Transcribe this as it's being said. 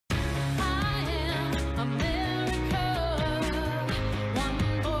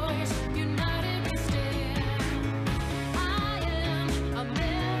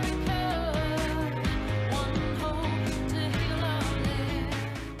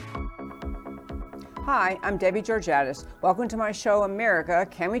Hi, I'm Debbie Georgatos. Welcome to my show, America,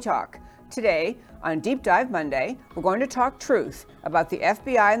 Can We Talk? Today, on Deep Dive Monday, we're going to talk truth about the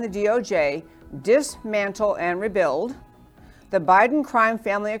FBI and the DOJ, dismantle and rebuild, the Biden crime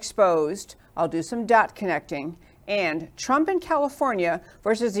family exposed, I'll do some dot connecting, and Trump in California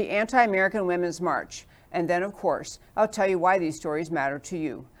versus the anti-American Women's March. And then, of course, I'll tell you why these stories matter to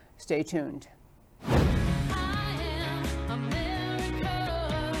you. Stay tuned.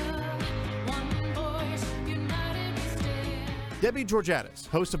 Debbie Georgatos,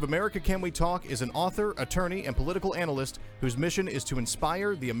 host of America Can We Talk, is an author, attorney, and political analyst whose mission is to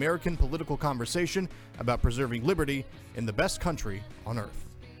inspire the American political conversation about preserving liberty in the best country on earth.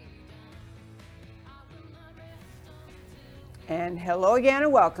 And hello again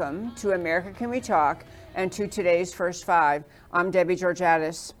and welcome to America Can We Talk and to today's First Five. I'm Debbie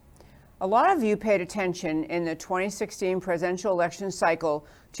Georgatos. A lot of you paid attention in the 2016 presidential election cycle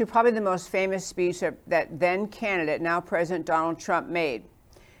to probably the most famous speech that then candidate, now President Donald Trump, made.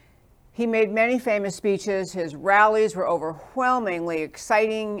 He made many famous speeches. His rallies were overwhelmingly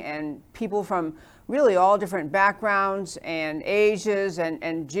exciting, and people from really all different backgrounds and ages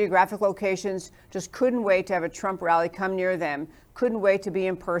and geographic locations just couldn't wait to have a Trump rally come near them, couldn't wait to be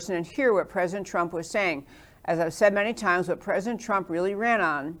in person and hear what President Trump was saying. As I've said many times, what President Trump really ran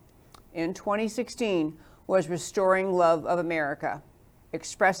on in 2016 was restoring love of America,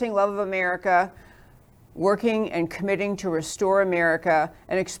 expressing love of America, working and committing to restore America,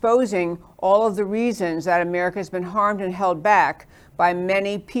 and exposing all of the reasons that America has been harmed and held back by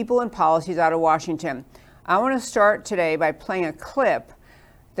many people and policies out of Washington. I want to start today by playing a clip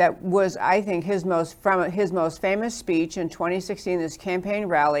that was, I think, his most famous speech in 2016, this campaign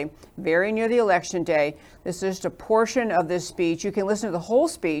rally, very near the election day. This is just a portion of this speech. You can listen to the whole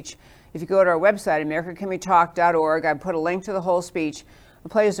speech if you go to our website, americacanwetalk.org. I put a link to the whole speech. I'll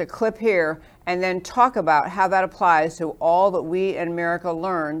play just a clip here and then talk about how that applies to all that we in America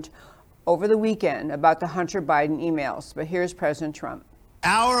learned over the weekend about the Hunter Biden emails. But here's President Trump.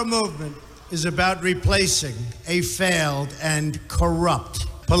 Our movement is about replacing a failed and corrupt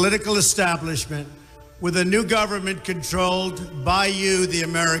political establishment with a new government controlled by you, the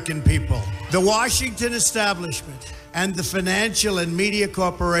American people. The Washington establishment and the financial and media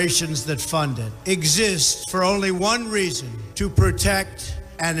corporations that fund it exist for only one reason: to protect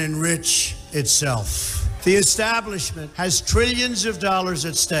and enrich itself. The establishment has trillions of dollars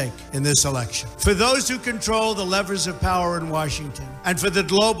at stake in this election. For those who control the levers of power in Washington and for the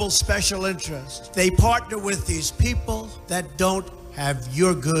global special interest, they partner with these people that don't have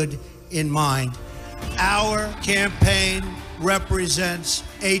your good in mind. Our campaign represents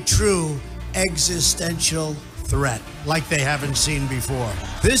a true existential threat like they haven't seen before.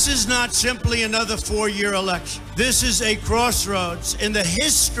 This is not simply another four-year election. This is a crossroads in the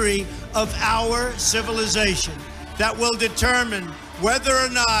history of our civilization that will determine whether or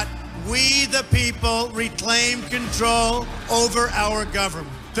not we, the people, reclaim control over our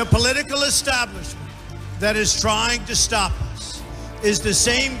government. The political establishment that is trying to stop us is the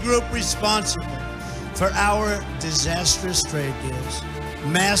same group responsible for our disastrous trade deals,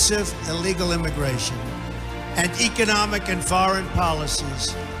 massive illegal immigration, and economic and foreign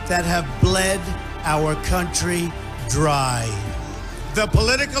policies that have bled our country dry. The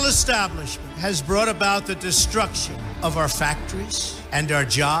political establishment has brought about the destruction of our factories and our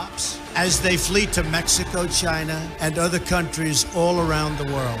jobs as they flee to Mexico, China, and other countries all around the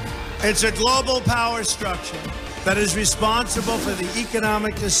world. It's a global power structure that is responsible for the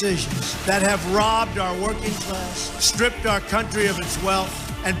economic decisions that have robbed our working class, stripped our country of its wealth,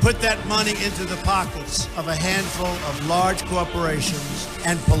 and put that money into the pockets of a handful of large corporations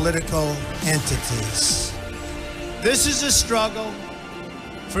and political entities. This is a struggle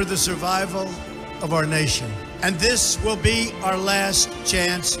for the survival of our nation, and this will be our last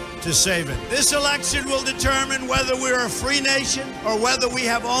chance to save it. This election will determine whether we're a free nation or whether we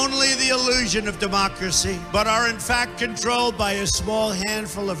have only the illusion of democracy, but are in fact controlled by a small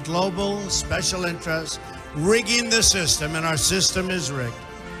handful of global special interests rigging the system, and our system is rigged.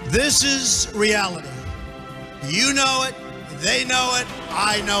 This is reality. You know it, they know it,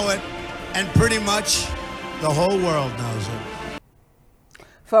 I know it, and pretty much the whole world knows it.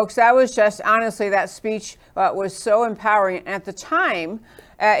 Folks, that was just, honestly, that speech was so empowering. And at the time,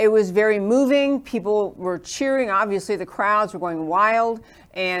 it was very moving. People were cheering. Obviously, the crowds were going wild.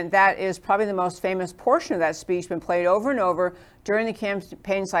 And that is probably the most famous portion of that speech, been played over and over during the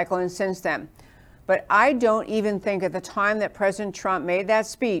campaign cycle and since then. But I don't even think at the time that President Trump made that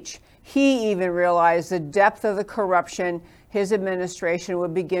speech, he even realized the depth of the corruption his administration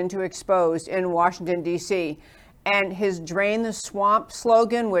would begin to expose in Washington, D.C. and his Drain the Swamp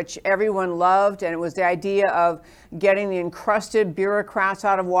slogan, which everyone loved, and it was the idea of getting the encrusted bureaucrats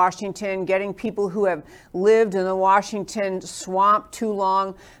out of Washington, getting people who have lived in the Washington swamp too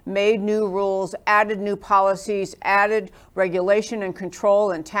long, made new rules, added new policies, added regulation and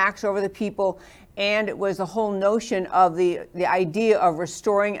control and tax over the people. And it was the whole notion of the idea of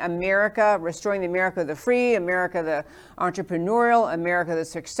restoring America, restoring the America of the free, America the entrepreneurial, America the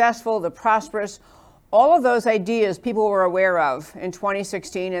successful, the prosperous. All of those ideas people were aware of in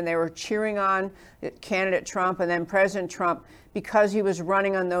 2016, and they were cheering on candidate Trump and then President Trump because he was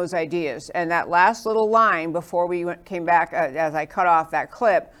running on those ideas. And that last little line before we came back, as I cut off that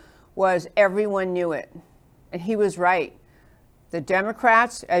clip, was everyone knew it. And he was right. The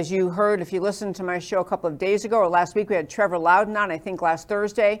Democrats, as you heard, if you listened to my show a couple of days ago or last week, we had Trevor Loudon on, I think last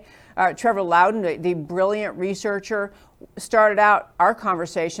Thursday. Trevor Loudon, the brilliant researcher, started out our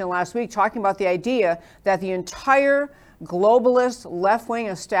conversation last week talking about the idea that the entire globalist left-wing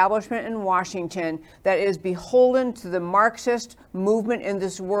establishment in Washington that is beholden to the Marxist movement in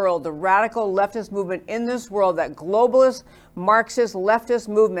this world, the radical leftist movement in this world, that globalist Marxist leftist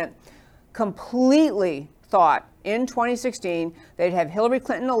movement completely thought in 2016 they'd have Hillary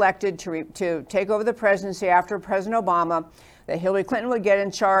Clinton elected to take over the presidency after President Obama, that Hillary Clinton would get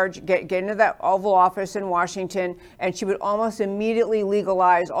in charge, get into that Oval Office in Washington, and she would almost immediately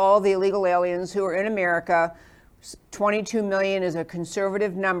legalize all the illegal aliens who are in America. 22 million is a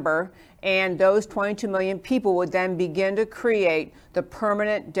conservative number, and those 22 million people would then begin to create the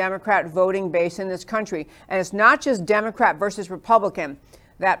permanent Democrat voting base in this country. And it's not just Democrat versus Republican.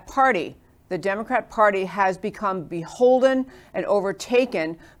 That party, the Democrat Party, has become beholden and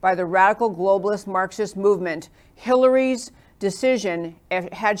overtaken by the radical globalist Marxist movement. Hillary's decision,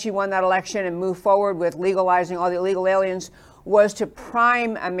 had she won that election and moved forward with legalizing all the illegal aliens, was to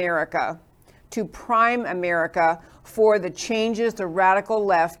prime America for the changes the radical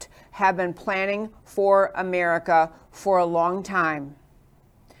left have been planning for America for a long time.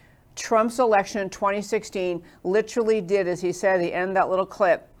 Trump's election in 2016 literally did, as he said at the end of that little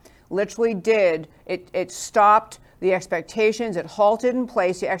clip, literally did, it stopped the expectations, it halted in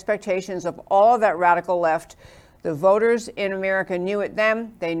place the expectations of all of that radical left. The voters in America knew it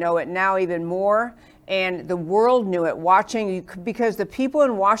then, they know it now even more, and the world knew it, watching, because the people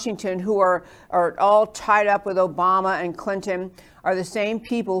in Washington who are all tied up with Obama and Clinton are the same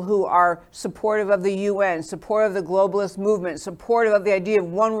people who are supportive of the UN, supportive of the globalist movement, supportive of the idea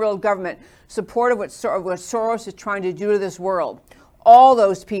of one world government, supportive of what Soros is trying to do to this world. All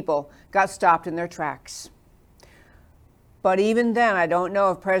those people got stopped in their tracks. But even then, I don't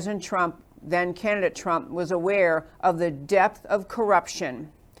know if President Trump, then candidate Trump, was aware of the depth of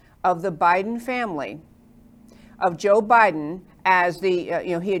corruption of the Biden family, of Joe Biden, as he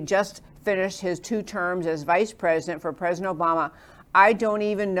had just finished his 2 terms as vice president for President Obama. I don't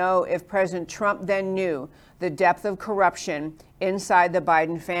even know if President Trump then knew the depth of corruption inside the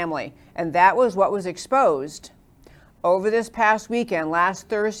Biden family. And that was what was exposed. Over this past weekend, last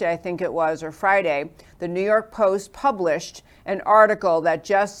Thursday, I think it was, or Friday, the New York Post published an article that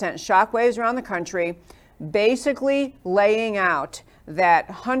just sent shockwaves around the country, basically laying out that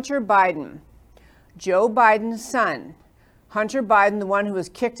Hunter Biden, Joe Biden's son, Hunter Biden, the one who was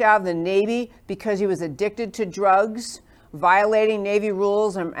kicked out of the Navy because he was addicted to drugs, violating Navy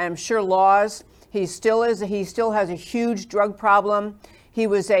rules and I'm sure laws. He still has a huge drug problem. He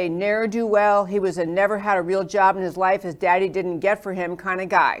was a ne'er-do-well. He was a never had a real job in his life his daddy didn't get for him kind of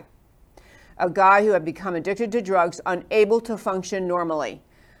guy. A guy who had become addicted to drugs, unable to function normally.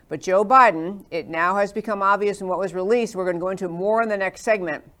 But Joe Biden, it now has become obvious in what was released, we're going to go into more in the next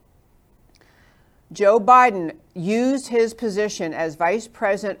segment. Joe Biden used his position as vice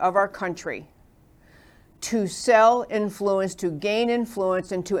president of our country to sell influence, to gain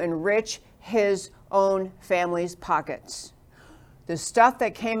influence, and to enrich his own family's pockets. The stuff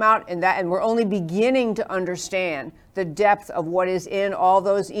that came out in that, and we're only beginning to understand the depth of what is in all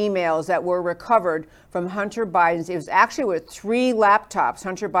those emails that were recovered from Hunter Biden's. It was actually with 3 laptops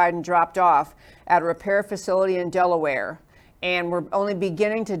Hunter Biden dropped off at a repair facility in Delaware. And we're only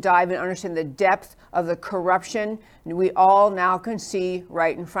beginning to dive and understand the depth of the corruption we all now can see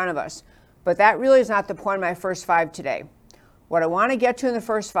right in front of us. But that really is not the point of my first 5 today. What I want to get to in the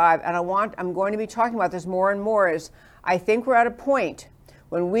first 5, and I'm going to be talking about this more and more, is I think we're at a point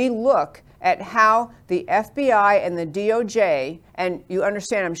when we look at how the FBI and the DOJ, and you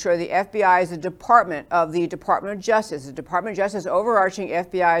understand, I'm sure, the FBI is a department of the Department of Justice. The Department of Justice, overarching,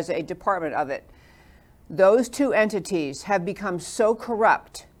 FBI is a department of it. Those 2 entities have become so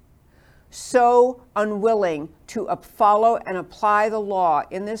corrupt, so unwilling to follow and apply the law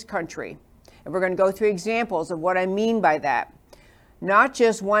in this country, And we're going to go through examples of what I mean by that. Not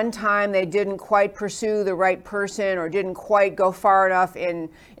just one time they didn't quite pursue the right person or didn't quite go far enough in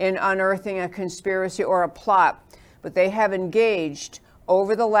unearthing a conspiracy or a plot, but they have engaged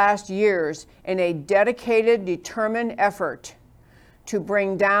over the last years in a dedicated, determined effort to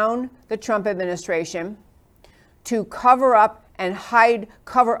bring down the Trump administration, to cover up and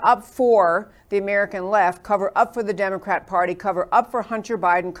cover up for the American left, cover up for the Democrat Party, cover up for Hunter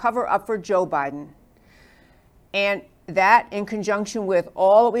Biden, cover up for Joe Biden. And that in conjunction with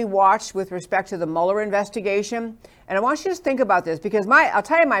all that we watched with respect to the Mueller investigation. And I want you to just think about this, because I'll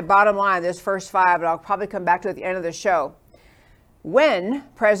tell you my bottom line, this first five, and I'll probably come back to it at the end of the show. When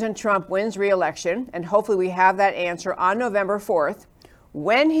President Trump wins re-election, and hopefully we have that answer on November 4th,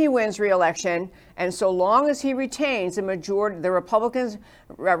 when he wins re-election, and so long as he retains the majority, the Republicans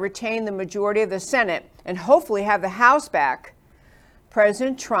retain the majority of the Senate, and hopefully have the House back,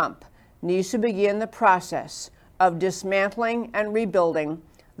 President Trump needs to begin the process of dismantling and rebuilding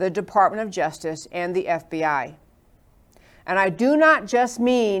the Department of Justice and the FBI. And I do not just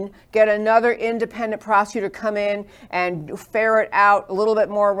mean get another independent prosecutor come in and ferret out a little bit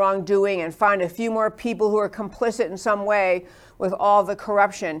more wrongdoing and find a few more people who are complicit in some way with all the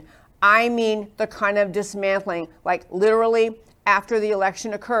corruption. I mean the kind of dismantling, like literally after the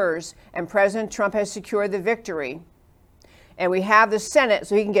election occurs and President Trump has secured the victory, and we have the Senate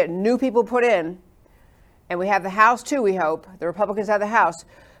so he can get new people put in, and we have the House too, we hope. The Republicans have the House.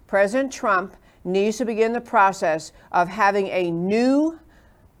 President Trump needs to begin the process of having a new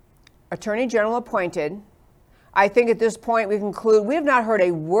Attorney General appointed. I think at this point we conclude we have not heard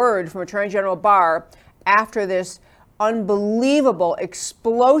a word from Attorney General Barr after this unbelievable,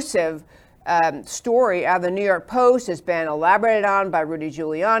 explosive story out of the New York Post has been elaborated on by Rudy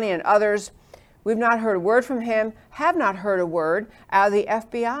Giuliani and others. We've not heard a word from him, have not heard a word out of the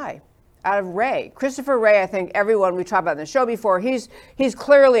FBI, out of Wray. Christopher Wray, I think everyone we talked about in the show before, he's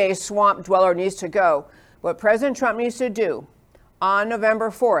clearly a swamp dweller, needs to go. What President Trump needs to do on November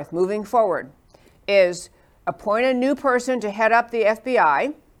 4th, moving forward, is appoint a new person to head up the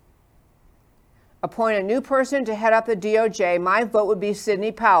FBI, appoint a new person to head up the DOJ. My vote would be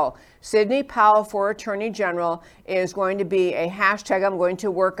Sidney Powell. Sidney Powell for Attorney General is going to be a hashtag I'm going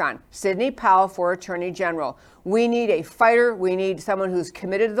to work on. Sidney Powell for Attorney General. We need a fighter. We need someone who's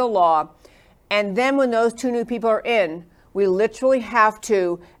committed to the law. And then when those two new people are in, we literally have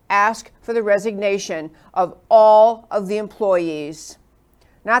to ask for the resignation of all of the employees,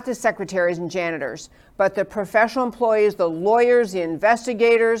 not the secretaries and janitors, but the professional employees, the lawyers, the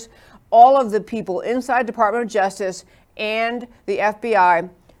investigators, all of the people inside Department of Justice and the FBI.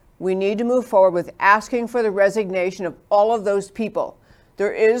 We need to move forward with asking for the resignation of all of those people.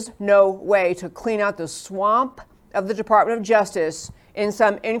 There is no way to clean out the swamp of the Department of Justice in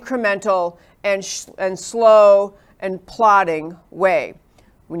some incremental and slow and plodding way.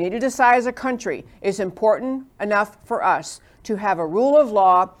 We need to decide as a country, it's important enough for us to have a rule of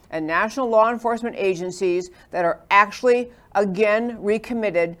law and national law enforcement agencies that are actually, again,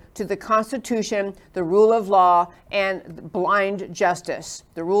 recommitted to the Constitution, the rule of law, and blind justice.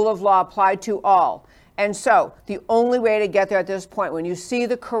 The rule of law applied to all. And so the only way to get there at this point, when you see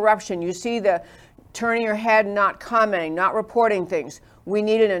the corruption, you see the turning your head, not commenting, not reporting things, we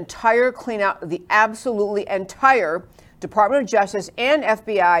need an entire clean out of the absolutely entire Department of Justice and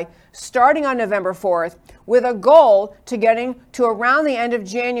FBI starting on November 4th, with a goal to getting to around the end of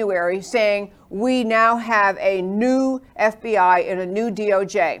January saying we now have a new FBI and a new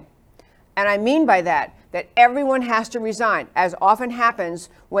DOJ. And I mean by that everyone has to resign, as often happens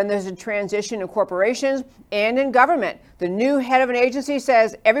when there's a transition in corporations and in government. The new head of an agency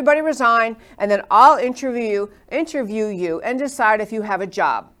says, everybody resign, and then I'll interview you and decide if you have a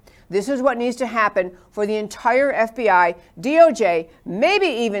job. This is what needs to happen for the entire FBI, DOJ, maybe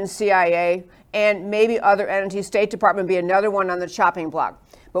even CIA, and maybe other entities. State Department be another one on the chopping block.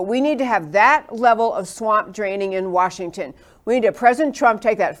 But we need to have that level of swamp draining in Washington. We need to President Trump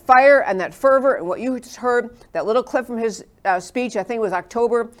take that fire and that fervor and what you just heard, that little clip from his speech, I think it was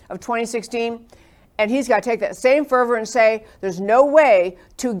October of 2016, and he's got to take that same fervor and say, there's no way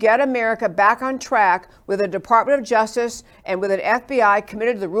to get America back on track with a Department of Justice and with an FBI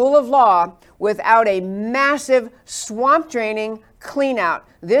committed to the rule of law without a massive swamp draining clean out.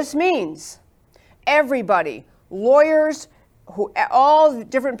 This means everybody, lawyers, all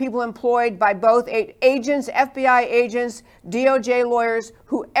different people employed by both agents, FBI agents, DOJ lawyers,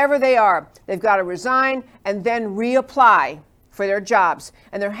 whoever they are, they've got to resign and then reapply for their jobs.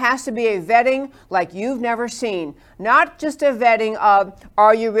 And there has to be a vetting like you've never seen. Not just a vetting of,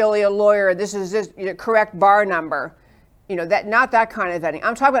 are you really a lawyer? This is the correct bar number. Not that kind of vetting.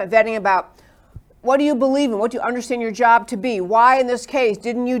 I'm talking about vetting about, What do you believe in? What do you understand your job to be? Why in this case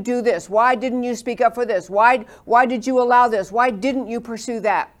didn't you do this? Why didn't you speak up for this? Why did you allow this? Why didn't you pursue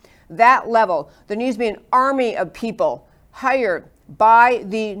that? That level. There needs to be an army of people hired by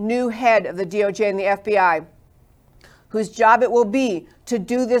the new head of the DOJ and the FBI, whose job it will be to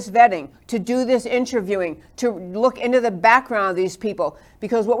do this vetting, to do this interviewing, to look into the background of these people.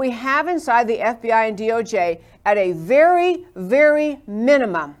 Because what we have inside the FBI and DOJ at a very, very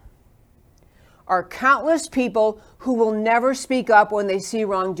minimum are countless people who will never speak up when they see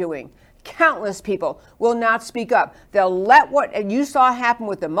wrongdoing. Countless people will not speak up. They'll let what you saw happen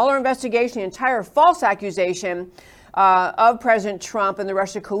with the Mueller investigation, the entire false accusation of President Trump and the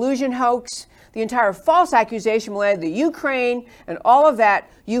Russia collusion hoax, the entire false accusation related to Ukraine and all of that.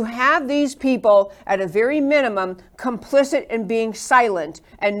 You have these people at a very minimum complicit in being silent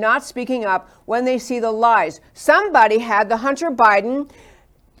and not speaking up when they see the lies. Somebody had the Hunter Biden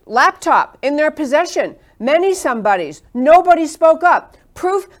laptop in their possession. Many somebodies. Nobody spoke up.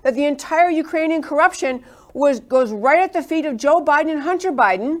 Proof that the entire Ukrainian corruption goes right at the feet of Joe Biden and Hunter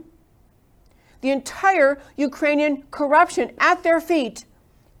Biden. The entire Ukrainian corruption at their feet,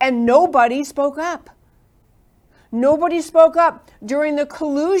 and nobody spoke up. Nobody spoke up during the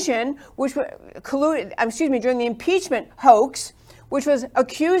during the impeachment hoax, which was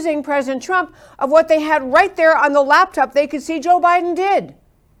accusing President Trump of what they had right there on the laptop they could see Joe Biden did.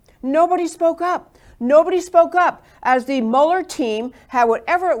 Nobody spoke up. Nobody spoke up as the Mueller team had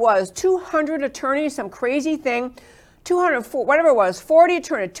whatever it was, 200 attorneys, some crazy thing, 204, whatever it was, 40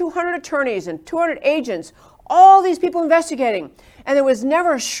 attorneys, 200 attorneys and 200 agents, all these people investigating. And there was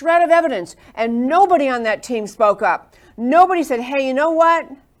never a shred of evidence, and nobody on that team spoke up. Nobody said, hey, you know what?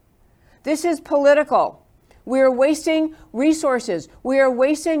 This is political. We are wasting resources. We are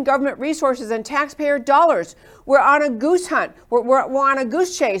wasting government resources and taxpayer dollars. We're on a goose hunt. We're on a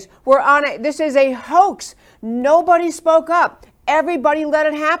goose chase. This is a hoax. Nobody spoke up. Everybody let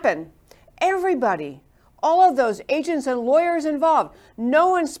it happen. Everybody. All of those agents and lawyers involved. No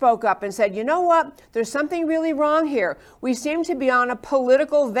one spoke up and said, you know what? There's something really wrong here. We seem to be on a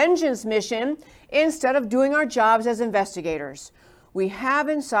political vengeance mission instead of doing our jobs as investigators. We have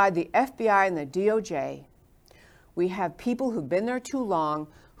inside the FBI and the DOJ, we have people who've been there too long,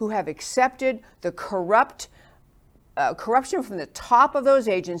 who have accepted the corruption from the top of those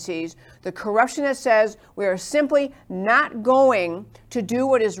agencies, the corruption that says we are simply not going to do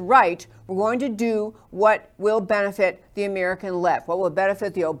what is right. We're going to do what will benefit the American left, what will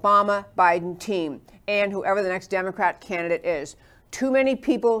benefit the Obama-Biden team, and whoever the next Democrat candidate is. Too many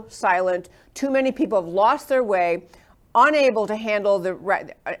people silent. Too many people have lost their way, unable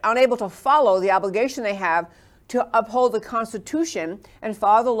to follow the obligation they have to uphold the Constitution and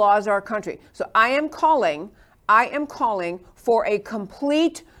follow the laws of our country. So I am calling for a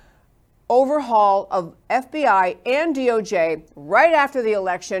complete overhaul of FBI and DOJ right after the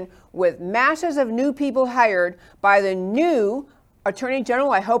election, with masses of new people hired by the new Attorney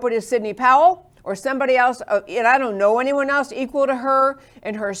General. I hope it is Sidney Powell or somebody else, and I don't know anyone else equal to her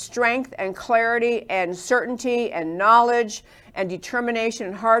in her strength and clarity and certainty and knowledge and determination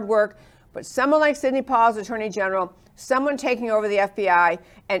and hard work. But someone like Sidney Powell as Attorney General, someone taking over the FBI,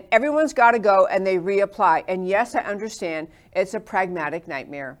 and everyone's got to go and they reapply. And yes, I understand it's a pragmatic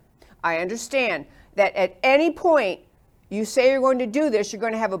nightmare. I understand that at any point you say you're going to do this, you're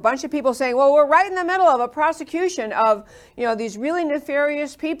going to have a bunch of people saying, well, we're right in the middle of a prosecution of, these really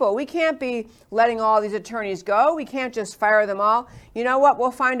nefarious people. We can't be letting all these attorneys go. We can't just fire them all. You know what?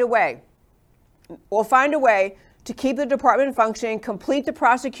 We'll find a way. We'll find a way to keep the department functioning, complete the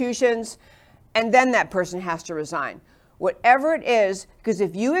prosecutions, and then that person has to resign. Whatever it is, because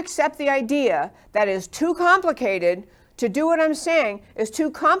if you accept the idea that is too complicated to do what I'm saying, is too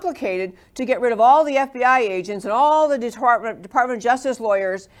complicated to get rid of all the FBI agents and all the Department of Justice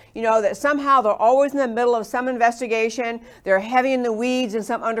lawyers, that somehow they're always in the middle of some investigation, they're heavy in the weeds in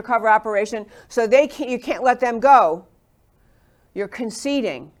some undercover operation, so you can't let them go. You're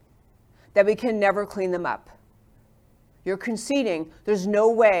conceding that we can never clean them up. You're conceding there's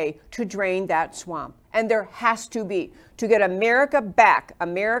no way to drain that swamp. And there has to be, to get America back,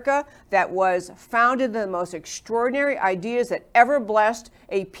 America that was founded in the most extraordinary ideas that ever blessed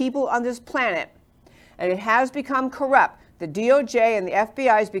a people on this planet. And it has become corrupt. The DOJ and the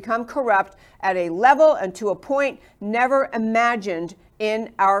FBI has become corrupt at a level and to a point never imagined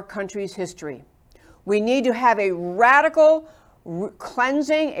in our country's history. We need to have a radical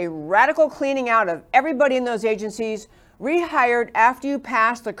cleansing, a radical cleaning out of everybody in those agencies, rehired after you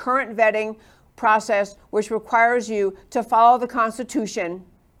pass the current vetting process, which requires you to follow the Constitution,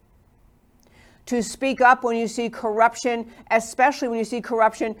 to speak up when you see corruption, especially when you see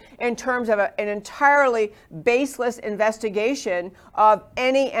corruption in terms of an entirely baseless investigation of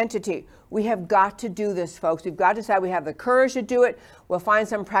any entity. We have got to do this, folks. We've got to decide we have the courage to do it. We'll find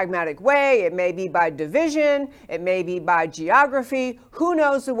some pragmatic way. It may be by division. It may be by geography. Who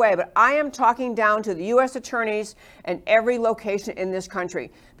knows the way? But I am talking down to the U.S. attorneys and every location in this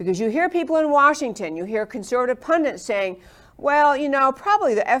country. Because you hear people in Washington, you hear conservative pundits saying, well, you know,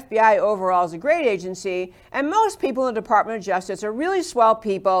 probably the FBI overall is a great agency, and most people in the Department of Justice are really swell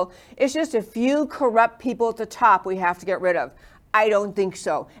people. It's just a few corrupt people at the top we have to get rid of. I don't think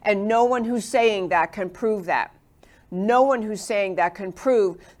so. And no one who's saying that can prove that. No one who's saying that can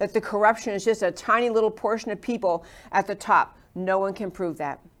prove that the corruption is just a tiny little portion of people at the top. No one can prove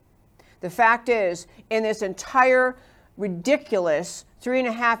that. The fact is, in this entire ridiculous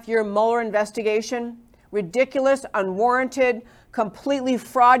 3.5-year Mueller investigation, ridiculous, unwarranted, completely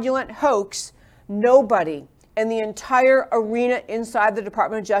fraudulent hoax, nobody in the entire arena inside the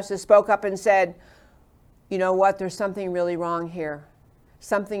Department of Justice spoke up and said, you know what, there's something really wrong here.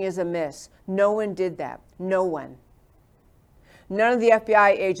 Something is amiss. No one did that. No one. None of the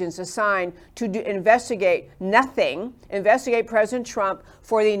FBI agents assigned to investigate President Trump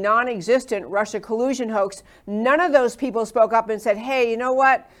for the non-existent Russia collusion hoax. None of those people spoke up and said, hey, you know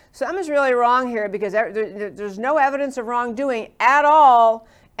what? Something's really wrong here because there's no evidence of wrongdoing at all.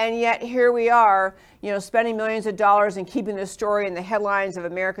 And yet here we are, you know, spending millions of dollars and keeping this story in the headlines of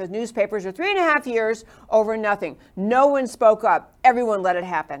America's newspapers for 3.5 years over nothing. No one spoke up. Everyone let it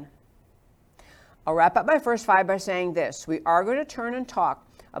happen. I'll wrap up my first 5 by saying this. We are going to turn and talk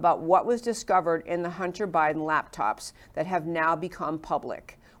about what was discovered in the Hunter Biden laptops that have now become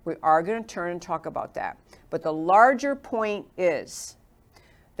public. We are going to turn and talk about that. But the larger point is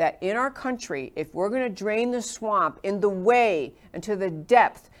that in our country, if we're going to drain the swamp in the way and to the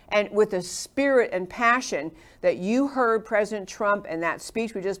depth and with the spirit and passion that you heard President Trump in that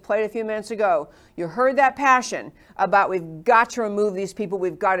speech we just played a few minutes ago, you heard that passion about we've got to remove these people,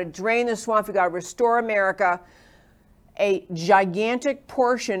 we've got to drain the swamp, we've got to restore America. A gigantic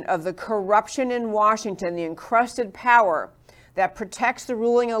portion of the corruption in Washington, the encrusted power that protects the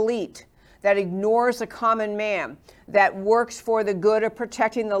ruling elite, that ignores the common man, that works for the good of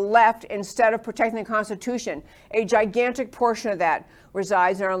protecting the left instead of protecting the Constitution. A gigantic portion of that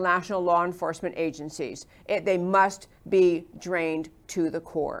resides in our national law enforcement agencies. They must be drained to the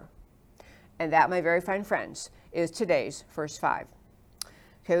core. And that, my very fine friends, is today's first 5.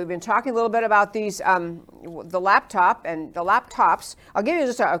 Okay, we've been talking a little bit about these, the laptop and the laptops. I'll give you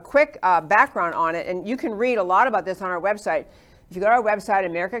just a quick background on it, and you can read a lot about this on our website. If you go to our website,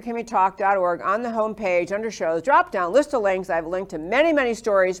 americacanwetalk.org, on the homepage, under shows, drop down, list of links. I've linked to many, many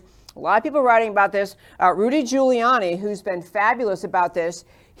stories. A lot of people writing about this. Rudy Giuliani, who's been fabulous about this,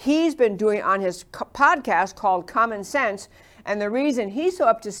 he's been doing on his podcast called Common Sense. And the reason he's so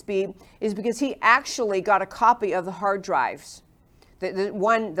up to speed is because he actually got a copy of the hard drives. The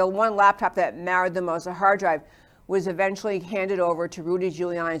one laptop that mattered the most, the hard drive, was eventually handed over to Rudy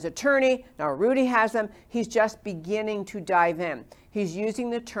Giuliani's attorney. Now Rudy has them. He's just beginning to dive in. He's using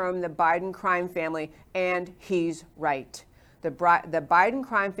the term the Biden crime family, and he's right. The Biden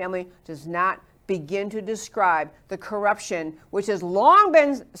crime family does not begin to describe the corruption which has long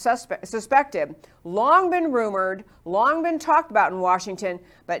been suspected, long been rumored, long been talked about in Washington,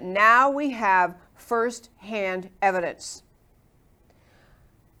 but now we have first-hand evidence.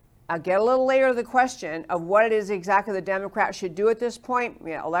 I'll get a little later to the question of what it is exactly the Democrats should do at this point.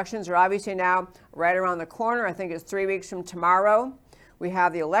 Elections are obviously now right around the corner. I think it's 3 weeks from tomorrow. We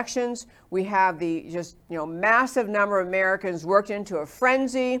have the elections. We have the massive number of Americans worked into a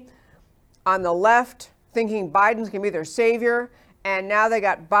frenzy on the left, thinking Biden's going to be their savior. And now they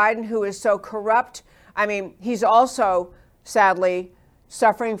got Biden, who is so corrupt. I mean, he's also, sadly,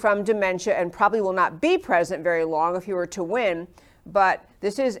 suffering from dementia and probably will not be president very long if he were to win. But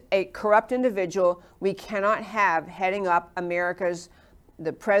this is a corrupt individual we cannot have heading up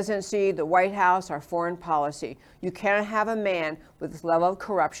the presidency, the White House, our foreign policy. You cannot have a man with this level of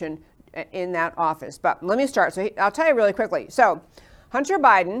corruption in that office. But let me start. So I'll tell you really quickly. So Hunter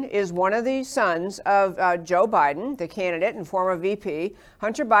Biden is one of the sons of Joe Biden, the candidate and former VP.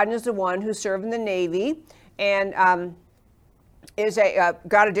 Hunter Biden is the one who served in the Navy and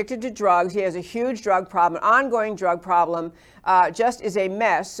got addicted to drugs. He has a huge drug problem, an ongoing drug problem, just is a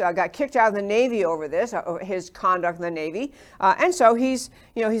mess. Got kicked out of the Navy over this, his conduct in the Navy. And so he's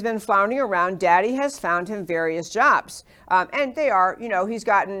been floundering around. Daddy has found him various jobs. And they are, he's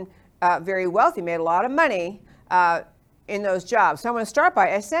gotten very wealthy, made a lot of money in those jobs. So I'm going to start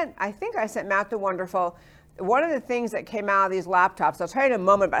by, I think I sent Matt the Wonderful one of the things that came out of these laptops, I'll tell you in a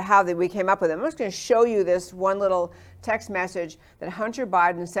moment about how we came up with them. I'm just going to show you this one little text message that Hunter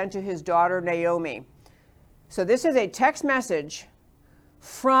Biden sent to his daughter, Naomi. So this is a text message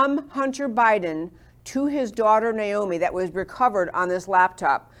from Hunter Biden to his daughter, Naomi, that was recovered on this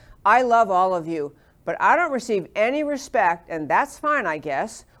laptop. I love all of you, but I don't receive any respect, and that's fine, I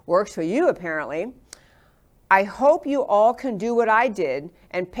guess. Works for you, apparently. I hope you all can do what I did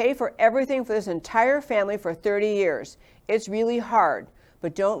and pay for everything for this entire family for 30 years. It's really hard,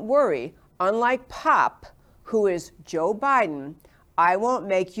 but don't worry. Unlike Pop, who is Joe Biden, I won't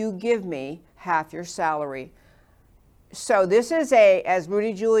make you give me half your salary. So this is as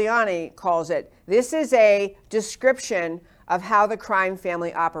Rudy Giuliani calls it, this is a description of how the crime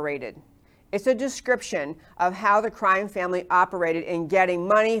family operated. It's a description of how the crime family operated in getting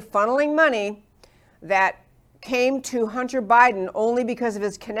money, funneling money that came to Hunter Biden only because of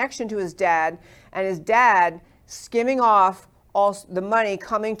his connection to his dad, and his dad skimming off all the money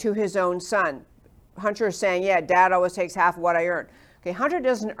coming to his own son. Hunter is saying, yeah, dad always takes half of what I earn. Okay, Hunter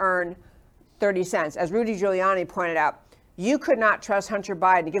doesn't earn 30 cents. As Rudy Giuliani pointed out, you could not trust Hunter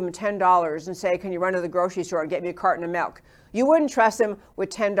Biden to give him $10 and say, can you run to the grocery store and get me a carton of milk? You wouldn't trust him with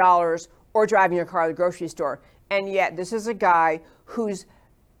 $10 or driving your car to the grocery store. And yet this is a guy whose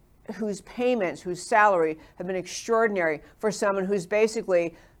payments, whose salary have been extraordinary for someone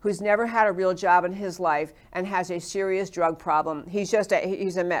who's never had a real job in his life and has a serious drug problem. He's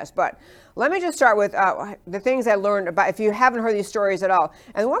a mess. But let me just start with the things I learned about, if you haven't heard these stories at all.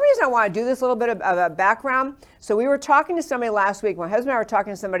 And one reason I want to do this little bit of a background, so we were talking to somebody last week, my husband and I were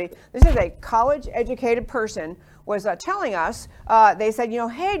talking to somebody, this is a college educated person, was telling us, they said,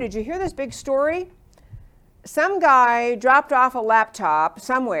 hey, did you hear this big story? Some guy dropped off a laptop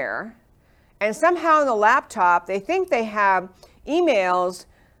somewhere, and somehow in the laptop, they think they have emails,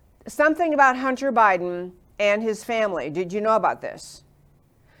 something about Hunter Biden and his family. Did you know about this?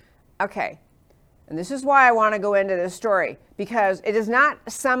 Okay, and this is why I want to go into this story, because it is not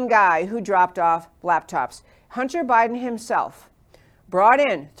some guy who dropped off laptops. Hunter Biden himself brought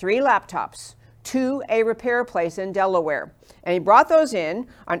in 3 laptops to a repair place in Delaware, and he brought those in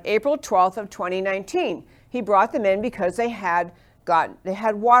on April 12th of 2019. He brought them in because they had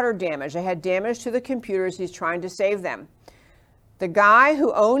water damage. They had damage to the computers. He's trying to save them. The guy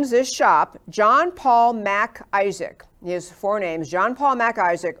who owns this shop, John Paul Mac Isaac, his forename is John Paul Mac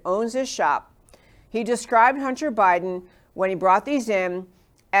Isaac, owns this shop. He described Hunter Biden when he brought these in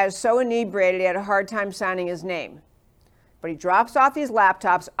as so inebriated he had a hard time signing his name. But he drops off these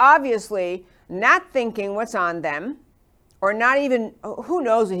laptops, obviously not thinking what's on them, or not even, who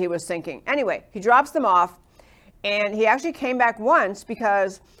knows what he was thinking. Anyway, he drops them off, and he actually came back once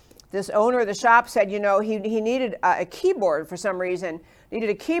because this owner of the shop said, he needed a keyboard for some reason, needed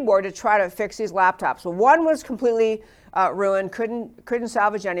a keyboard to try to fix these laptops. Well, one was completely ruined, couldn't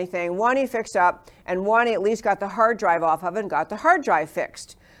salvage anything. One he fixed up, and one he at least got the hard drive off of and got the hard drive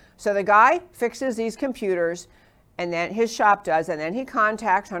fixed. So the guy fixes these computers, and then his shop does, and then he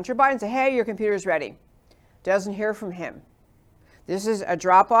contacts Hunter Biden and says, hey, your computer's ready. Doesn't hear from him. This is a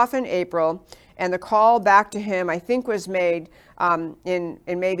drop-off in April, and the call back to him, I think, was made in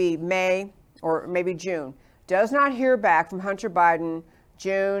maybe May or maybe June. Does not hear back from Hunter Biden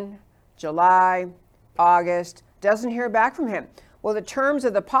June, July, August. Doesn't hear back from him. Well, the terms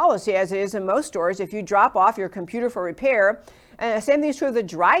of the policy, as it is in most stores, if you drop off your computer for repair, and the same thing is true of the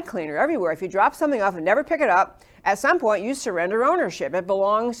dry cleaner everywhere. If you drop something off and never pick it up, at some point you surrender ownership. It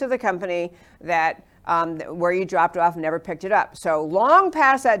belongs to the company that where you dropped it off and never picked it up. So long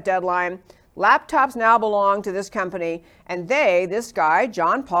past that deadline, laptops now belong to this company, and this guy,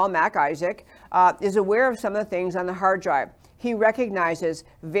 John Paul Mac Isaac, is aware of some of the things on the hard drive. He recognizes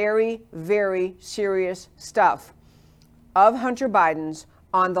very, very serious stuff of Hunter Biden's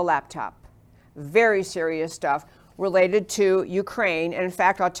on the laptop. Very serious stuff related to Ukraine. And in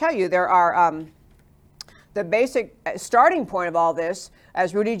fact, I'll tell you, there are the basic starting point of all this,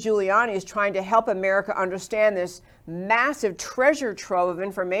 as Rudy Giuliani is trying to help America understand this massive treasure trove of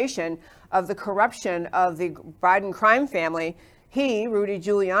information of the corruption of the Biden crime family. Rudy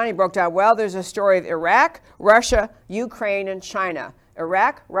Giuliani, broke down, well, there's a story of Iraq, Russia, Ukraine, and China.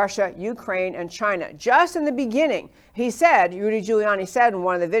 Iraq, Russia, Ukraine, and China. Just in the beginning, Rudy Giuliani said in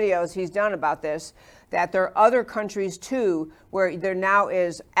one of the videos he's done about this, that there are other countries too where there now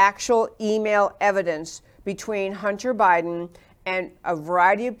is actual email evidence between Hunter Biden and a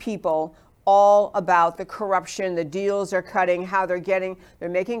variety of people, all about the corruption, the deals they're cutting, how they're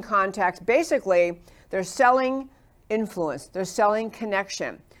making contacts. Basically, they're selling influence, they're selling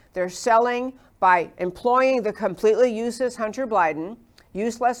connection, they're selling by employing the completely useless Hunter Biden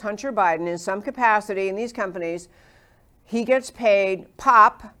useless Hunter Biden in some capacity in these companies. He gets paid,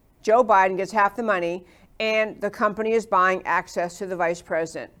 Joe Biden gets half the money, and the company is buying access to the vice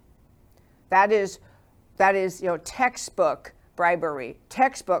president. That is textbook bribery,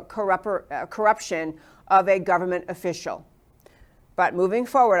 textbook corruption of a government official. But moving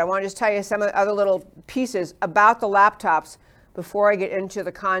forward, I want to just tell you some of the other little pieces about the laptops before I get into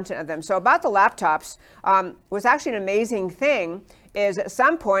the content of them. So about the laptops, was actually an amazing thing is at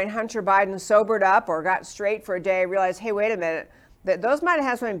some point Hunter Biden sobered up or got straight for a day, realized, hey, wait a minute, that those might have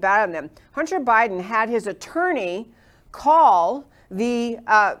had something bad on them. Hunter Biden had his attorney call the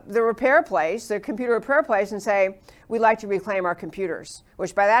repair place, the computer repair place, and say, we'd like to reclaim our computers,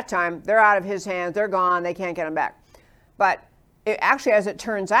 which by that time, they're out of his hands, they're gone, they can't get them back. But it actually, as it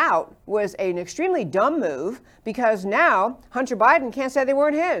turns out, was an extremely dumb move because now Hunter Biden can't say they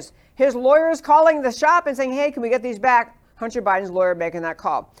weren't his. His lawyer is calling the shop and saying, hey, can we get these back? Hunter Biden's lawyer making that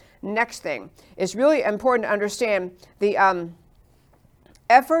call. Next thing, it's really important to understand the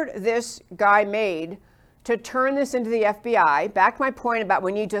effort this guy made to turn this into the FBI. Back to my point about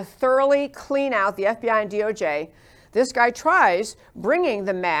we need to thoroughly clean out the FBI and DOJ. This guy tries bringing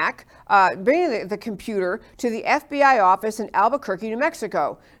the Mac, bringing the computer to the FBI office in Albuquerque, New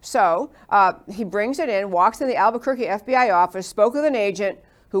Mexico. So he brings it in, walks in the Albuquerque FBI office, spoke with an agent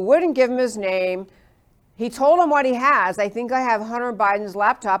who wouldn't give him his name. He told him what he has. I think I have Hunter Biden's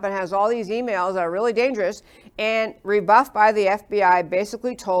laptop and has all these emails that are really dangerous, and rebuffed by the FBI,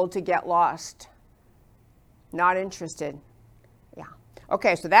 basically told to get lost. Not interested. Yeah.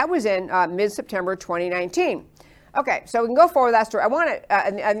 Okay, so that was in mid-September 2019. Okay, so we can go forward with that story. I want to,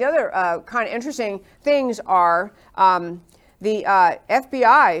 and the other kind of interesting things are the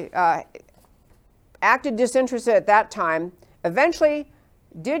FBI acted disinterested at that time, eventually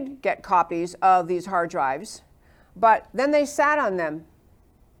did get copies of these hard drives, but then they sat on them.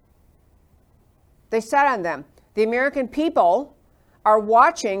 They sat on them. The American people are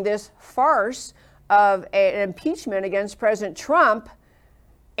watching this farce of an impeachment against President Trump.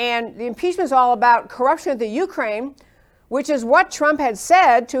 And the impeachment is all about corruption at the Ukraine, which is what Trump had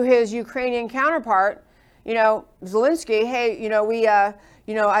said to his Ukrainian counterpart, Zelensky, hey,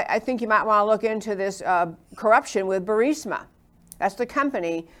 I think you might want to look into this corruption with Burisma. That's the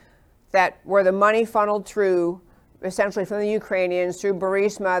company where the money funneled through, essentially from the Ukrainians through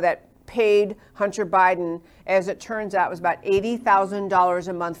Burisma that paid Hunter Biden, as it turns out, was about $80,000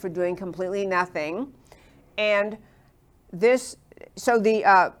 a month for doing completely nothing. And this, so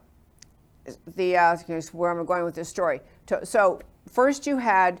here's where I'm going with this story. So first you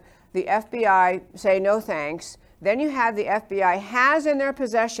had the FBI say no thanks. Then you had the FBI has in their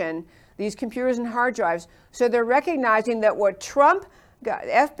possession these computers and hard drives. So they're recognizing that what Trump got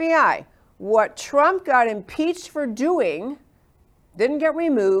impeached for doing, didn't get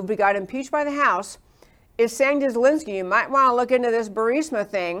removed, but got impeached by the House, is saying to Zelensky, you might want to look into this Burisma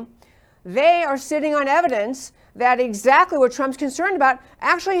thing. They are sitting on evidence that exactly what Trump's concerned about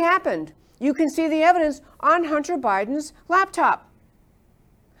actually happened. You can see the evidence on Hunter Biden's laptop.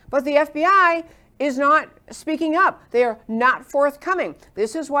 But the FBI is not speaking up. They are not forthcoming.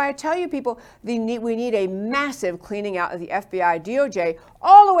 This is why I tell you people, we need a massive cleaning out of the FBI, DOJ,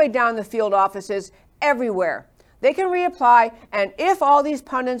 all the way down the field offices, everywhere. They can reapply, and if all these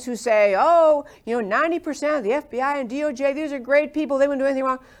pundits who say, 90% of the FBI and DOJ, these are great people, they wouldn't do anything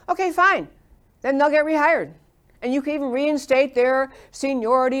wrong, okay, fine. Then they'll get rehired. And you can even reinstate their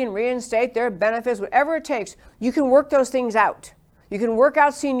seniority and reinstate their benefits, whatever it takes. You can work those things out. You can work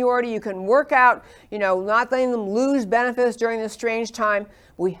out seniority. You can work out, not letting them lose benefits during this strange time.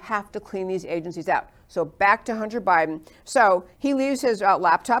 We have to clean these agencies out. So back to Hunter Biden. So he leaves his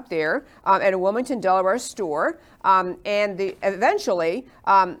laptop there at a Wilmington, Delaware store. And eventually,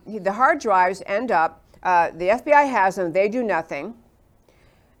 the hard drives end up, the FBI has them. They do nothing.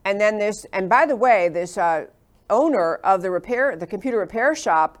 And then and by the way, this owner of the computer repair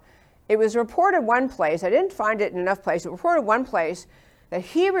shop, it was reported one place, I didn't find it in enough places, it reported one place that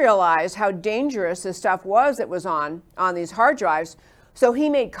he realized how dangerous this stuff was that was on these hard drives. So he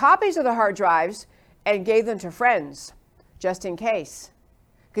made copies of the hard drives and gave them to friends, just in case.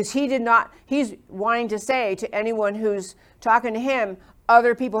 Because he's wanting to say to anyone who's talking to him,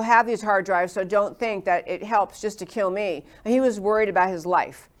 other people have these hard drives, so don't think that it helps just to kill me. And he was worried about his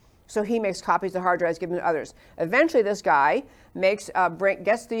life. So he makes copies of the hard drives, gives them to others. Eventually, this guy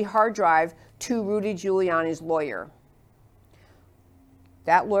gets the hard drive to Rudy Giuliani's lawyer.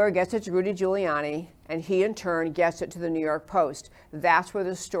 That lawyer gets it to Rudy Giuliani, and he in turn gets it to the New York Post. That's where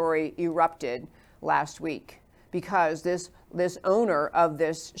the story erupted last week, because this owner of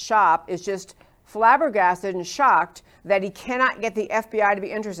this shop is just flabbergasted and shocked that he cannot get the FBI to be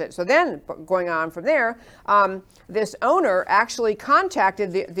interested. So then, going on from there, this owner actually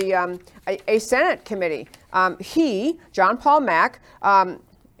contacted a Senate committee. John Paul Mac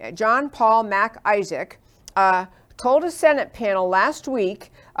Isaac, told a Senate panel last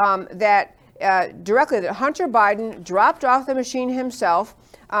week that Hunter Biden dropped off the machine himself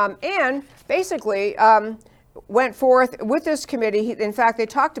and basically went forth with this committee. In fact, they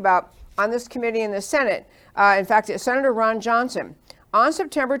talked about on this committee in the Senate, in fact, Senator Ron Johnson, on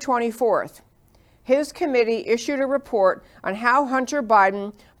September 24th, his committee issued a report on how Hunter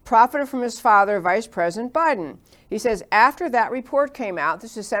Biden profited from his father, Vice President Biden. He says, after that report came out,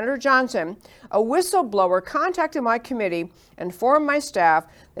 this is Senator Johnson, a whistleblower contacted my committee and informed my staff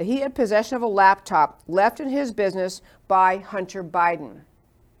that he had possession of a laptop left in his business by Hunter Biden.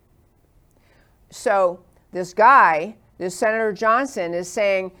 So this guy, this Senator Johnson, is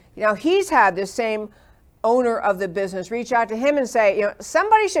saying, he's had the same owner of the business reach out to him and say,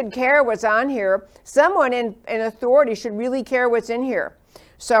 somebody should care what's on here. Someone in authority should really care what's in here.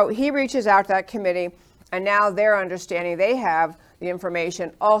 So he reaches out to that committee, and now they're understanding they have the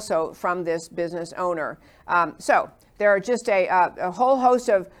information also from this business owner. So there are just a whole host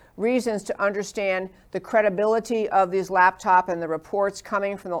of reasons to understand the credibility of these laptop and the reports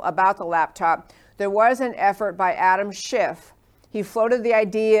coming from about the laptop. There was an effort by Adam Schiff. He floated the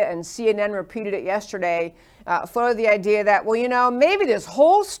idea, and CNN repeated it yesterday, floated the idea that, maybe this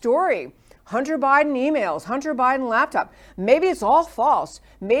whole story, Hunter Biden emails, Hunter Biden laptop, maybe it's all false.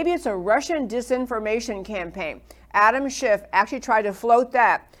 Maybe it's a Russian disinformation campaign. Adam Schiff actually tried to float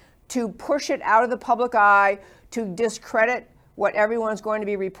that to push it out of the public eye, to discredit what everyone's going to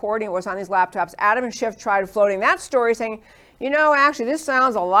be reporting, what's on these laptops. Adam Schiff tried floating that story saying, actually, this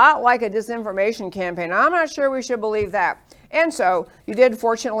sounds a lot like a disinformation campaign. I'm not sure we should believe that. And so you did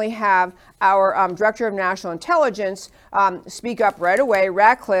fortunately have our Director of National Intelligence speak up right away,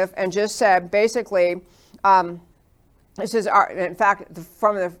 Ratcliffe, and just said basically, this is, in fact,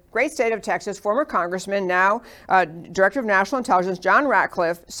 from the great state of Texas, former Congressman, now Director of National Intelligence, John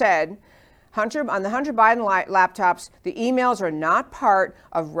Ratcliffe, said, on the Hunter Biden laptops, the emails are not part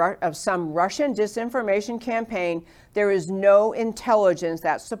of some Russian disinformation campaign. There is no intelligence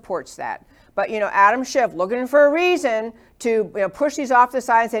that supports that. But, Adam Schiff looking for a reason to push these off the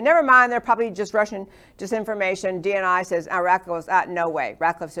side and say, never mind, they're probably just Russian disinformation. DNI says, Ratcliffe goes, no way.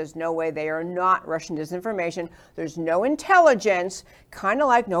 Ratcliffe says, no way, they are not Russian disinformation. There's no intelligence, kind of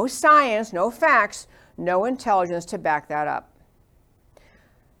like no science, no facts, no intelligence to back that up.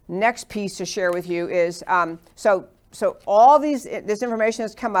 Next piece to share with you is, so all this information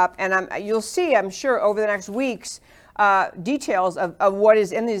has come up, and you'll see, I'm sure, over the next weeks, details of what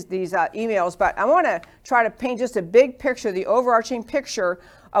is in these emails, but I want to try to paint just a big picture, the overarching picture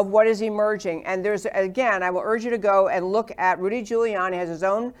of what is emerging. And there's, again, I will urge you to go and look at Rudy Giuliani has his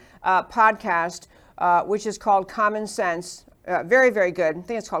own podcast, which is called Common Sense. Very, very good. I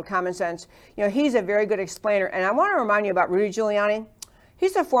think it's called Common Sense. He's a very good explainer. And I want to remind you about Rudy Giuliani.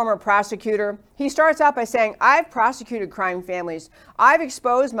 He's a former prosecutor. He starts out by saying, I've prosecuted crime families. I've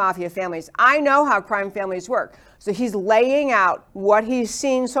exposed mafia families. I know how crime families work. So he's laying out what he's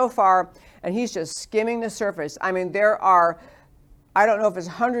seen so far, and he's just skimming the surface. I mean, there are, I don't know if it's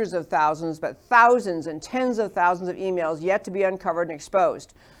hundreds of thousands, but thousands and tens of thousands of emails yet to be uncovered and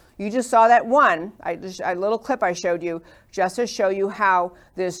exposed. You just saw that one, a little clip I showed you, just to show you how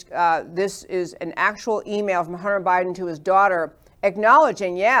this is an actual email from Hunter Biden to his daughter,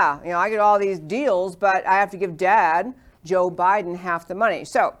 acknowledging, I get all these deals, but I have to give Dad, Joe Biden, half the money.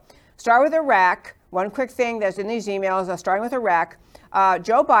 So start with Iraq. One quick thing that's in these emails, starting with Iraq.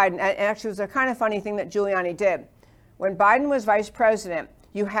 Joe Biden, and actually it was a kind of funny thing that Giuliani did. When Biden was vice president,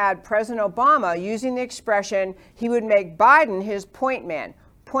 you had President Obama using the expression, he would make Biden his point man.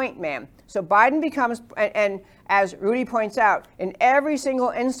 So Biden becomes, and as Rudy points out, in every single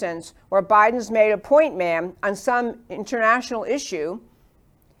instance where Biden's made a point man on some international issue,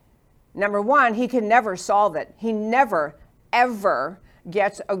 number one, he can never solve it. He never, ever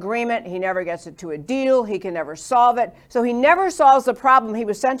gets agreement. He never gets it to a deal. He can never solve it. So he never solves the problem he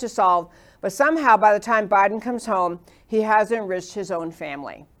was sent to solve. But somehow by the time Biden comes home, he has enriched his own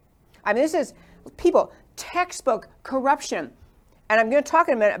family. I mean, this is, people, textbook corruption. And I'm going to talk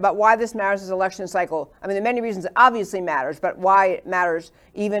in a minute about why this matters as election cycle. I mean, there are many reasons it obviously matters, but why it matters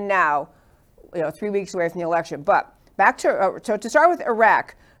even now, 3 weeks away from the election. But back to, so to start with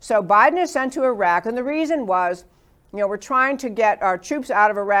Iraq. So Biden is sent to Iraq, and the reason was, we're trying to get our troops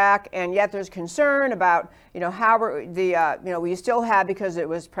out of Iraq, and yet there's concern about, how we still have, because it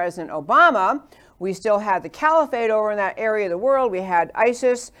was President Obama, we still had the caliphate over in that area of the world. We had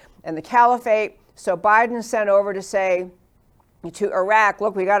ISIS and the caliphate. So Biden sent over to say to Iraq,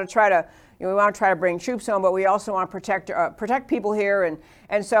 look, we got to try to, we want to try to bring troops home, but we also want to protect people here.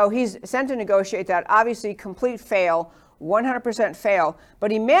 And so he's sent to negotiate that. Obviously, complete fail, 100% fail. But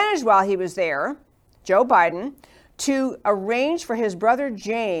he managed while he was there, Joe Biden, to arrange for his brother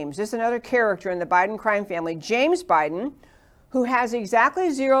James, this is another character in the Biden crime family, James Biden, who has exactly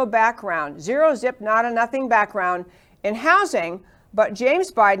zero background, zero zip, not a nothing background in housing, but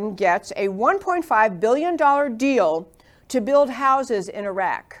James Biden gets a $1.5 billion deal to build houses in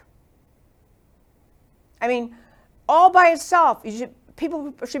Iraq. I mean, all by itself,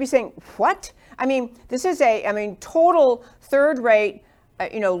 people should be saying, what? I mean, this is total third-rate,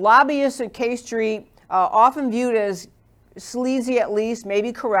 lobbyists at K Street, often viewed as sleazy at least,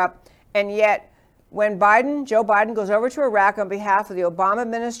 maybe corrupt, and yet when Joe Biden goes over to Iraq on behalf of the Obama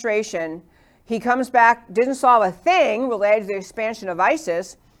administration, he comes back, didn't solve a thing related to the expansion of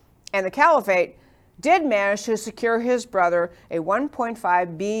ISIS and the caliphate, did manage to secure his brother a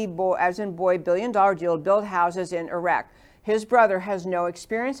 $1.5 billion deal to build houses in Iraq. His brother has no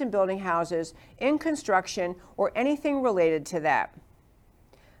experience in building houses, in construction, or anything related to that.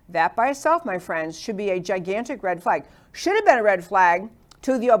 That by itself, my friends, should be a gigantic red flag. Should have been a red flag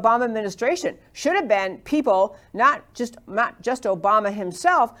to the Obama administration. Should have been people, not just Obama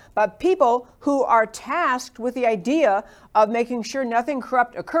himself, but people who are tasked with the idea of making sure nothing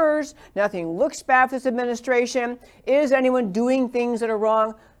corrupt occurs, nothing looks bad for this administration. Is anyone doing things that are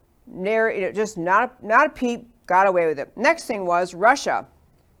wrong? Just not a peep, got away with it. Next thing was Russia.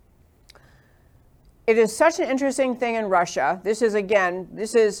 It is such an interesting thing in Russia. This is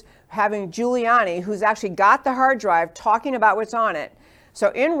having Giuliani, who's actually got the hard drive, talking about what's on it. So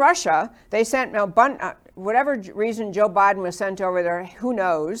in Russia, they sent, whatever reason Joe Biden was sent over there, who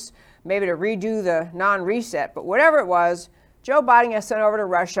knows, maybe to redo the non-reset, but whatever it was, Joe Biden got sent over to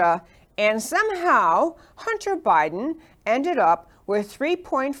Russia, and somehow Hunter Biden ended up with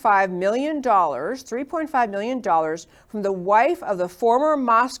 $3.5 million from the wife of the former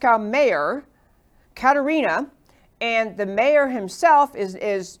Moscow mayor, Katerina, and the mayor himself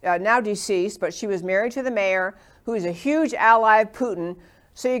is now deceased, but she was married to the mayor, who is a huge ally of Putin.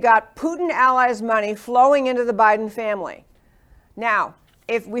 So you got Putin allies' money flowing into the Biden family. Now,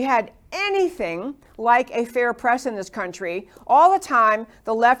 if we had anything like a fair press in this country, all the time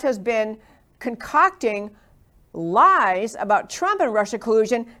the left has been concocting lies about Trump and Russia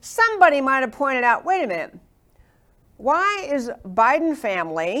collusion, somebody might have pointed out, wait a minute, why is Biden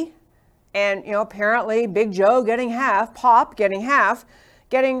family and, apparently Big Joe getting half, Pop getting half,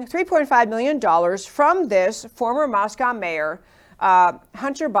 getting $3.5 million from this former Moscow mayor,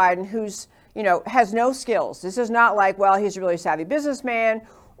 Hunter Biden, who's, has no skills. This is not like, well, he's a really savvy businessman,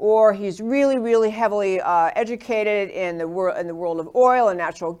 or he's really, really heavily educated in the world of oil and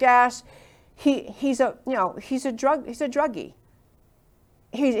natural gas. He's a druggie.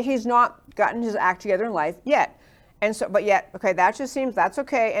 He's not gotten his act together in life yet. And so, but yet, okay, that just seems, that's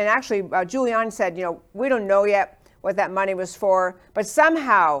okay. And actually, Giuliani said, we don't know yet what that money was for, but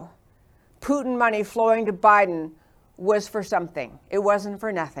somehow Putin money flowing to Biden was for something. It wasn't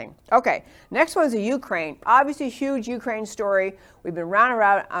for nothing. Okay, next one's the Ukraine. Obviously, huge Ukraine story. We've been round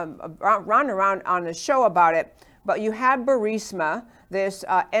around on the show about it, but you had Burisma, this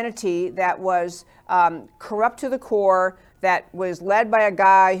entity that was corrupt to the core, that was led by a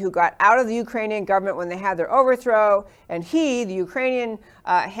guy who got out of the Ukrainian government when they had their overthrow, and he, the Ukrainian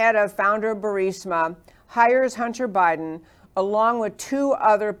founder of Burisma, hires Hunter Biden along with two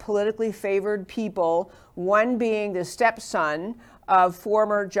other politically favored people, one being the stepson of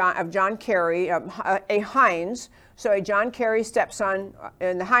John Kerry, a Heinz, so a John Kerry stepson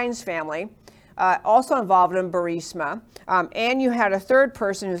in the Heinz family, also involved in Burisma. And you had a third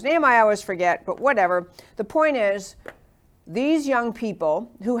person whose name I always forget, but whatever. The point is, these young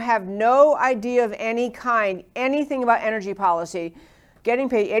people who have no idea of any kind, anything about energy policy, getting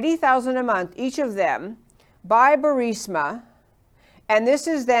paid $80,000 a month, each of them, by Burisma. And this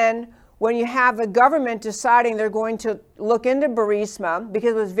is then when you have the government deciding they're going to look into Burisma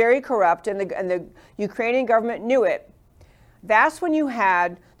because it was very corrupt and the Ukrainian government knew it. That's when you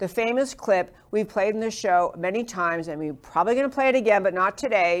had the famous clip we've played in the show many times, and we're probably going to play it again, but not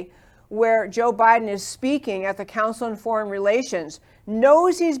today, where Joe Biden is speaking at the Council on Foreign Relations,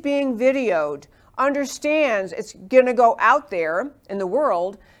 knows he's being videoed, understands it's going to go out there in the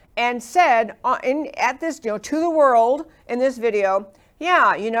world, and said to the world in this video,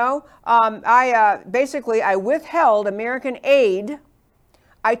 yeah, I withheld American aid.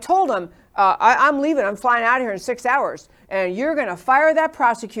 I told him, I'm leaving, I'm flying out of here in 6 hours, and you're going to fire that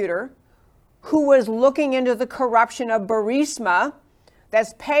prosecutor who was looking into the corruption of Burisma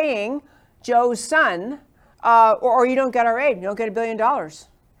that's paying Joe's son, or you don't get our aid. You don't get $1 billion.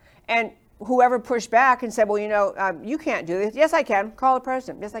 And whoever pushed back and said, well, you can't do this. Yes, I can. Call the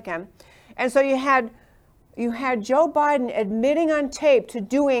president. Yes, I can. And so you had Joe Biden admitting on tape to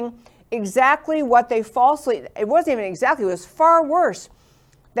doing exactly what they falsely, it wasn't even exactly, it was far worse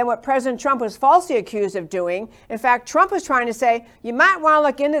than what President Trump was falsely accused of doing. In fact, Trump was trying to say, you might want to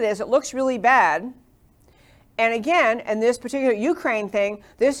look into this. It looks really bad. And again, in this particular Ukraine thing,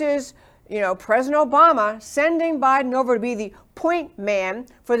 this is, President Obama sending Biden over to be the point man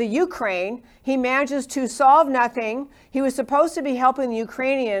for the Ukraine. He manages to solve nothing. He was supposed to be helping the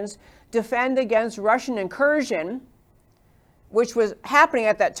Ukrainians defend against Russian incursion, which was happening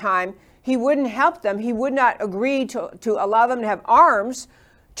at that time. He wouldn't help them. He would not agree to allow them to have arms.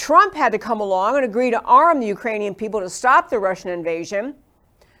 Trump had to come along and agree to arm the Ukrainian people to stop the Russian invasion.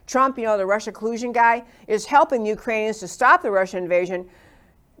 Trump, the Russia collusion guy, is helping the Ukrainians to stop the Russian invasion.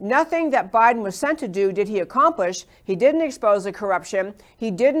 Nothing that Biden was sent to do did he accomplish. He didn't expose the corruption.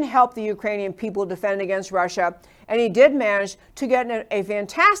 He didn't help the Ukrainian people defend against Russia. And he did manage to get a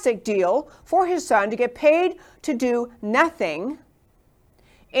fantastic deal for his son to get paid to do nothing.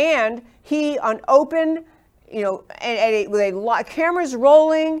 And he, on open, with cameras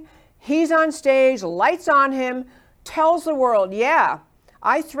rolling, he's on stage, lights on him, tells the world, yeah,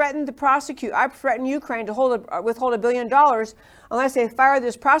 I threatened Ukraine to withhold $1 billion unless they fire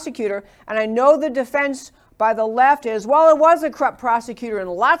this prosecutor. And I know the defense by the left is, well, it was a corrupt prosecutor and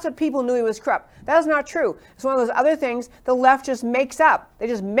lots of people knew he was corrupt. That is not true. It's one of those other things the left just makes up. They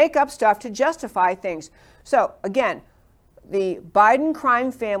just make up stuff to justify things. So again, the Biden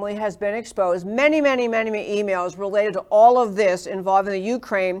crime family has been exposed. Many emails related to all of this involving the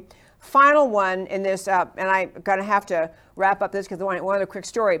Ukraine. Final one in this, and I'm going to have to wrap up this because I want one other quick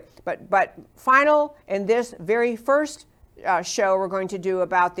story. But final in this very first show we're going to do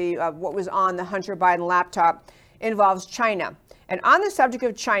about the what was on the Hunter Biden laptop involves China. And on the subject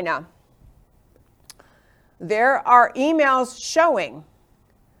of China, there are emails showing,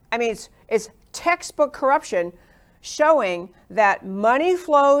 it's textbook corruption, showing that money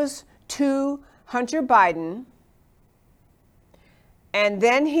flows to Hunter Biden and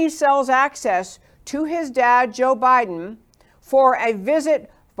then he sells access to his dad, Joe Biden, for a visit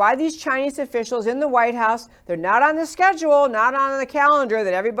by these Chinese officials in the White House. They're not on the schedule, not on the calendar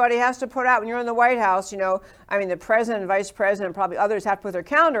that everybody has to put out when you're in the White House. The president and vice president and probably others have to put their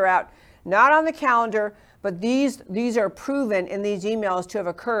calendar out. Not on the calendar, but these are proven in these emails to have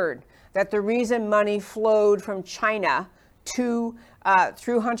occurred, that the reason money flowed from China to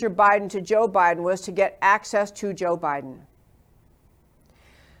through Hunter Biden to Joe Biden was to get access to Joe Biden.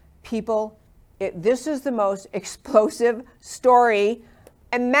 People, this is the most explosive story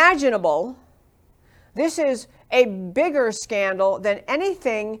imaginable. This is a bigger scandal than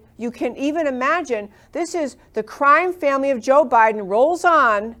anything you can even imagine. This is the crime family of Joe Biden rolls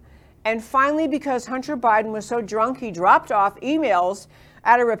on, and finally, because Hunter Biden was so drunk, he dropped off emails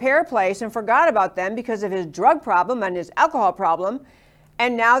at a repair place and forgot about them because of his drug problem and his alcohol problem.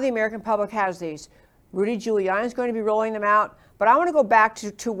 And now the American public has these. Rudy Giuliani is going to be rolling them out. But I want to go back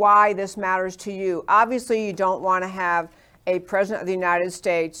to why this matters to you. Obviously, you don't want to have a president of the United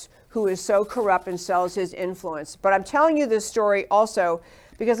States who is so corrupt and sells his influence. But I'm telling you this story also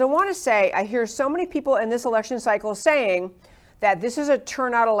because I want to say I hear so many people in this election cycle saying that this is a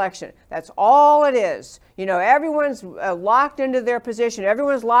turnout election. That's all it is. Everyone's locked into their position.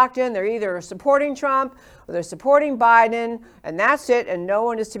 Everyone's locked in. They're either supporting Trump or they're supporting Biden, and that's it, and no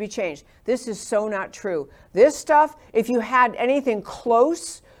one is to be changed. This is so not true. This stuff, if you had anything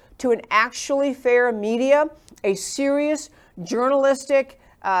close to an actually fair media, a serious journalistic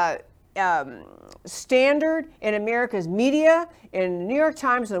standard in America's media, in the New York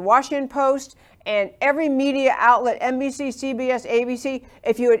Times and the Washington Post, and every media outlet, NBC, CBS, ABC,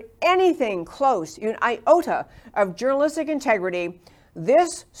 if you had anything close, an iota of journalistic integrity,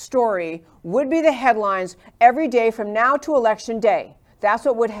 this story would be the headlines every day from now to election day. That's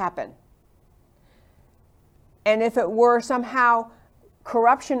what would happen. And if it were somehow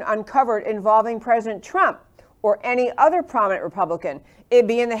corruption uncovered involving President Trump or any other prominent Republican, it'd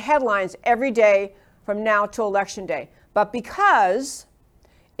be in the headlines every day from now to election day. But because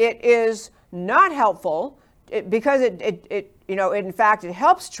it is not helpful, because in fact it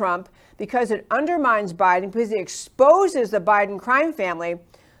helps Trump, because it undermines Biden, because it exposes the Biden crime family,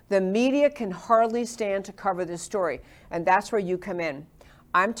 the media can hardly stand to cover this story. And that's where you come in.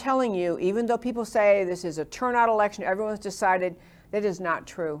 I'm telling you, even though people say this is a turnout election, everyone's decided, that is not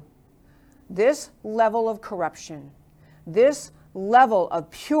true. This level of corruption, this level of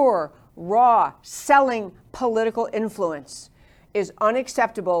pure, raw, selling political influence is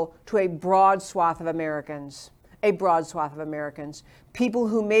unacceptable to a broad swath of Americans. A broad swath of Americans. People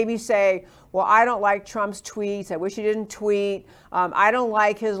who maybe say, well, I don't like Trump's tweets. I wish he didn't tweet. I don't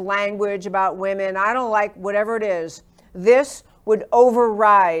like his language about women. I don't like whatever it is. This would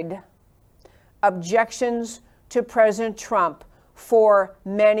override objections to President Trump for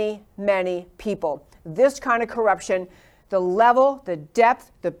many, many people. This kind of corruption, the level, the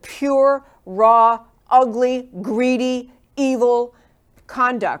depth, the pure, raw, ugly, greedy, evil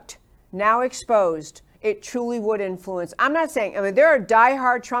conduct now exposed, it truly would influence. I'm not saying, I mean, there are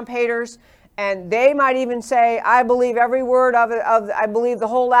diehard Trump haters, and they might even say, I believe every word of it, I believe the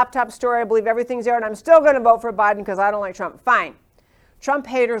whole laptop story, I believe everything's there, and I'm still going to vote for Biden because I don't like Trump. Fine. Trump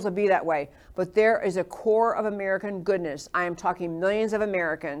haters will be that way. But there is a core of American goodness. I am talking millions of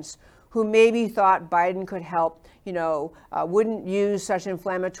Americans who maybe thought Biden could help, wouldn't use such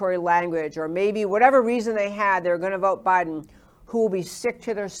inflammatory language, or maybe whatever reason they had, they're going to vote Biden, who will be sick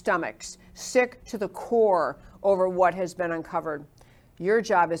to their stomachs, sick to the core over what has been uncovered. Your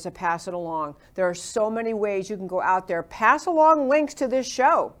job is to pass it along. There are so many ways you can go out there. Pass along links to this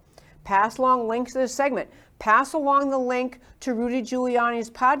show. Pass along links to this segment. Pass along the link to Rudy Giuliani's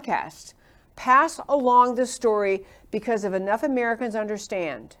podcast. Pass along the story, because if enough Americans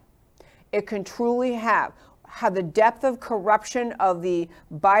understand, it can truly have the depth of corruption of the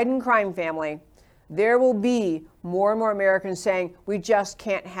Biden crime family. There will be more and more Americans saying, we just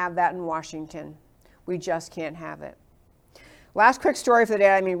can't have that in Washington. We just can't have it. Last quick story for the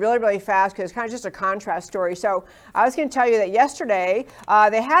day. I mean, really, really fast, because it's kind of just a contrast story. So I was going to tell you that yesterday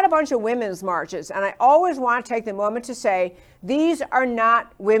they had a bunch of women's marches. And I always want to take the moment to say, these are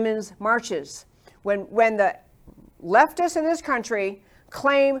not women's marches. When the leftists in this country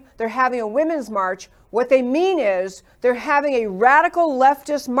claim they're having a women's march, what they mean is they're having a radical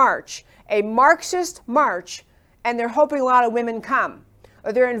leftist march, a Marxist march, and they're hoping a lot of women come.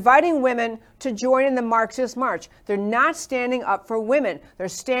 Or they're inviting women to join in the Marxist march. They're not standing up for women. They're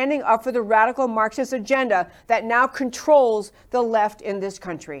standing up for the radical Marxist agenda that now controls the left in this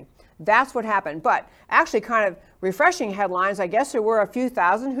country. That's what happened. But actually, kind of refreshing headlines. I guess there were a few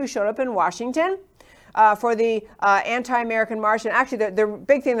thousand who showed up in Washington for the anti-American march. And actually, the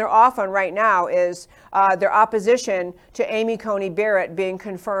big thing they're off on right now is their opposition to Amy Coney Barrett being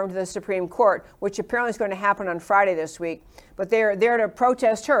confirmed to the Supreme Court, which apparently is going to happen on Friday this week. But they're there to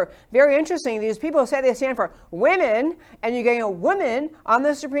protest her. Very interesting. These people say they stand for women, and you're getting a woman on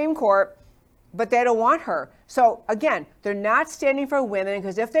the Supreme Court, but they don't want her. So again, they're not standing for women,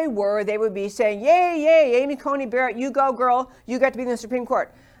 because if they were, they would be saying, yay, yay, Amy Coney Barrett, you go, girl, you got to be in the Supreme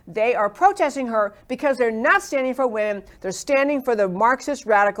Court. They are protesting her because they're not standing for women. They're standing for the Marxist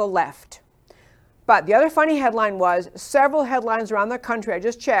radical left. But the other funny headline was, several headlines around the country, I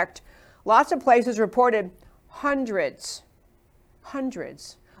just checked, lots of places reported hundreds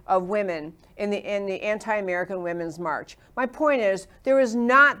of women in the anti-American Women's March. My point is, there is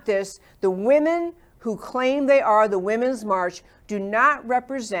not this, the women who claim they are the Women's March do not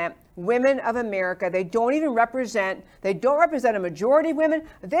represent women of America. They don't represent a majority of women.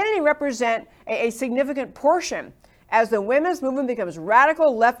 They don't even represent a significant portion. As the women's movement becomes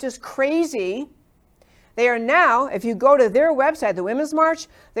radical, leftist, crazy, they are now, if you go to their website, the Women's March,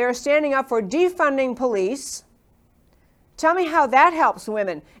 they are standing up for defunding police. Tell me how that helps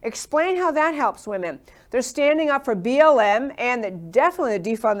women. Explain how that helps women. They're standing up for BLM and definitely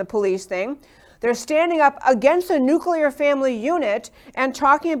the defund the police thing. They're standing up against the nuclear family unit and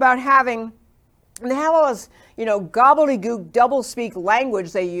talking about having, and they have all this, gobbledygook, doublespeak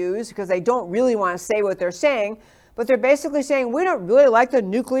language they use because they don't really want to say what they're saying. But they're basically saying, we don't really like the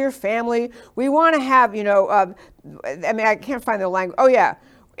nuclear family. We want to have, I can't find the language. Oh, yeah.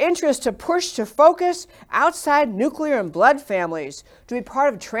 Interest to push to focus outside nuclear and blood families to be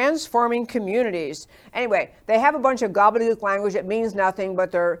part of transforming communities. Anyway, they have a bunch of gobbledygook language that means nothing,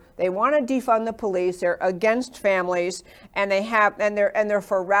 but they want to defund the police. They're against families, and they're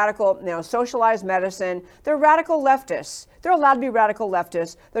for radical, socialized medicine. They're radical leftists. They're allowed to be radical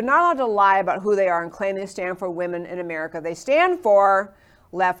leftists. They're not allowed to lie about who they are and claim they stand for women in America. They stand for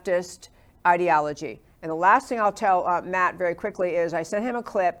leftist ideology. And the last thing I'll tell Matt very quickly is I sent him a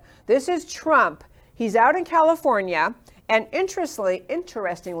clip. This is Trump. He's out in California. And interestingly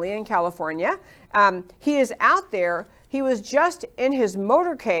in California, he is out there. He was just in his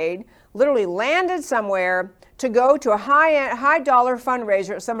motorcade, literally landed somewhere to go to a high dollar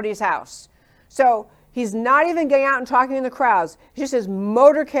fundraiser at somebody's house. So he's not even getting out and talking in the crowds. It's just his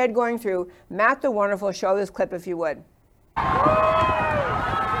motorcade going through. Matt the Wonderful, show this clip if you would.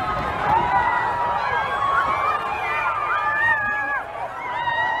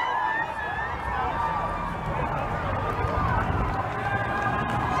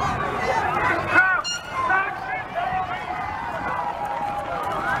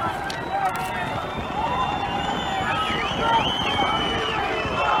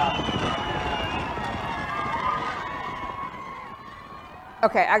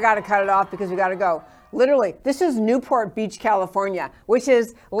 Okay, I got to cut it off because we got to go. Literally, this is Newport Beach, California, which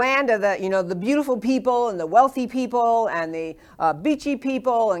is land of the beautiful people and the wealthy people and the beachy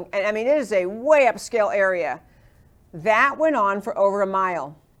people. And I mean, it is a way upscale area. That went on for over a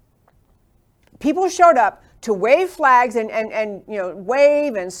mile. People showed up to wave flags and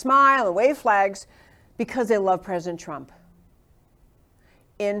wave and smile and wave flags because they love President Trump.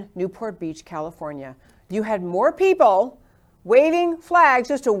 In Newport Beach, California, you had more people waving flags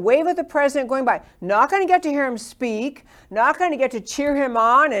just to wave at the president going by. Not going to get to hear him speak, not going to get to cheer him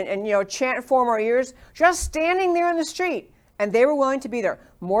on and chant 4 more years, just standing there in the street. And they were willing to be there.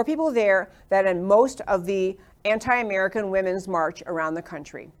 More people there than in most of the anti-American women's march around the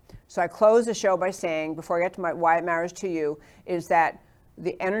country. So I close the show by saying, before I get to why it matters to you, is that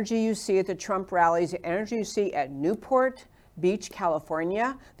the energy you see at the Trump rallies, the energy you see at Newport Beach,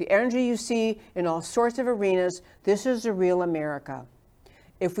 California, the energy you see in all sorts of arenas, this is the real America.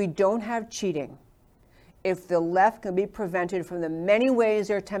 If we don't have cheating, if the left can be prevented from the many ways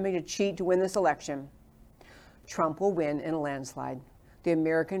they're attempting to cheat to win this election, Trump will win in a landslide. The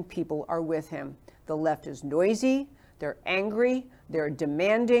American people are with him. The left is noisy, they're angry, they're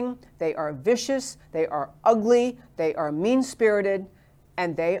demanding, they are vicious, they are ugly, they are mean-spirited,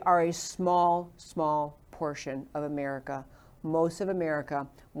 and they are a small, small portion of America. Most of America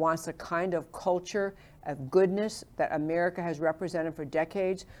wants the kind of culture of goodness that America has represented for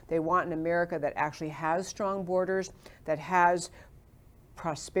decades. They want an America that actually has strong borders, that has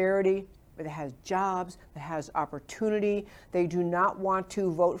prosperity, that has jobs, that has opportunity. They do not want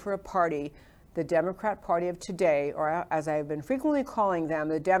to vote for a party, the Democrat Party of today, or as I've been frequently calling them,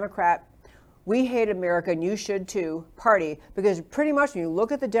 the Democrat "We Hate America and You Should Too" party, because pretty much when you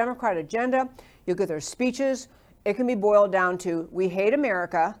look at the Democrat agenda, you look at their speeches, it can be boiled down to "We hate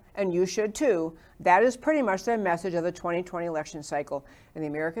America and you should too." That is pretty much the message of the 2020 election cycle. And the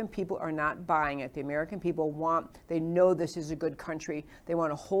American people are not buying it. The American people they know this is a good country. They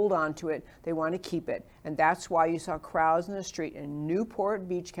want to hold on to it. They want to keep it. And that's why you saw crowds in the street in Newport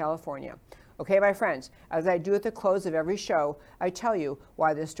Beach, California. Okay, my friends, as I do at the close of every show, I tell you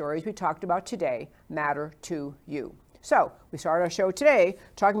why the stories we talked about today matter to you. So we started our show today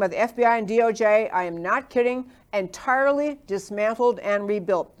talking about the FBI and DOJ. I am not kidding. Entirely dismantled and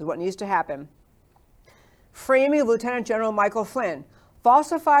rebuilt is what needs to happen. Framing of Lieutenant General Michael Flynn.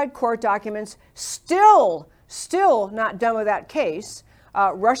 Falsified court documents. Still not done with that case.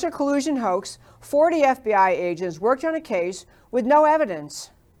 Russia collusion hoax. 40 FBI agents worked on a case with no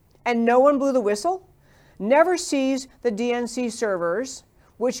evidence. And no one blew the whistle. Never seized the DNC servers,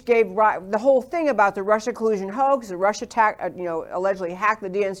 which gave the whole thing about the Russia collusion hoax, the Russia allegedly hacked the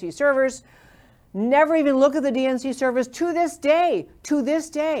DNC servers. Never even look at the DNC servers to this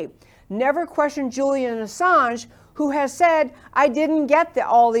day. Never questioned Julian Assange, who has said, I didn't get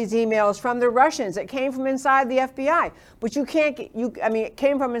all these emails from the Russians. It came from inside the FBI. But it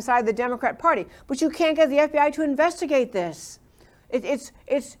came from inside the Democrat Party. But you can't get the FBI to investigate this.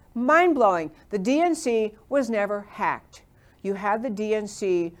 It's mind-blowing. The DNC was never hacked. You had the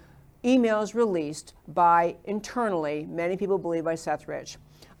DNC emails released internally, many people believe by Seth Rich.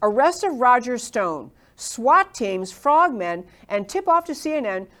 Arrest of Roger Stone. SWAT teams, frogmen, and tip-off to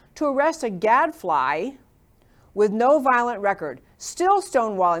CNN to arrest a gadfly with no violent record. Still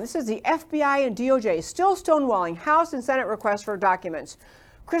stonewalling. This is the FBI and DOJ. Still stonewalling House and Senate requests for documents.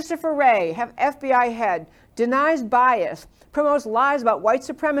 Christopher Wray, FBI head, denies bias, promotes lies about white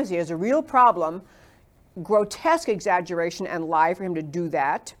supremacy as a real problem. Grotesque exaggeration and lie for him to do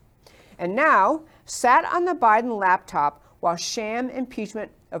that. And now sat on the Biden laptop while sham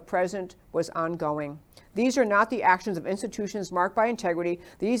impeachment of president was ongoing. These are not the actions of institutions marked by integrity.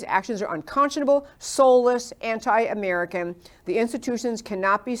 These actions are unconscionable, soulless, anti-American. The institutions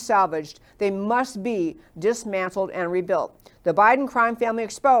cannot be salvaged. They must be dismantled and rebuilt. The Biden crime family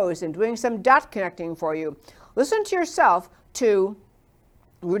exposed, and doing some dot connecting for you. Listen to yourself to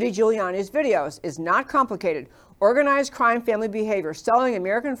Rudy Giuliani's videos. Is not complicated. Organized crime family behavior, selling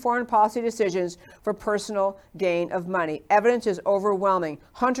American foreign policy decisions for personal gain of money. Evidence is overwhelming.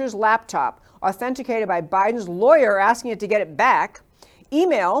 Hunter's laptop, authenticated by Biden's lawyer asking it to get it back.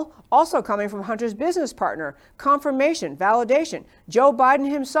 Email, also coming from Hunter's business partner. Confirmation, validation. Joe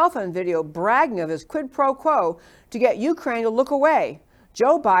Biden himself on video bragging of his quid pro quo to get Ukraine to look away.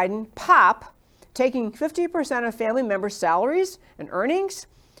 Joe Biden, pop, taking 50% of family members' salaries and earnings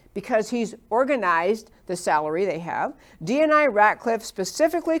because he's organized the salary they have. DNI Ratcliffe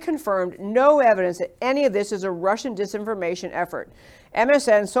specifically confirmed no evidence that any of this is a Russian disinformation effort.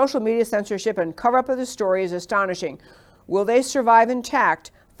 MSN, social media censorship, and cover-up of the story is astonishing. Will they survive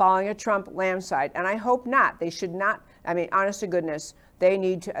intact following a Trump landslide? And I hope not. They should not. Honest to goodness, They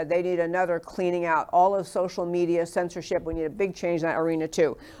need another cleaning out. All of social media censorship. We need a big change in that arena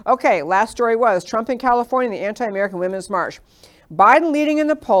too. Okay, last story was Trump in California and the anti-American Women's March. Biden leading in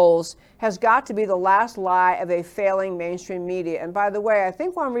the polls has got to be the last lie of a failing mainstream media. And by the way, I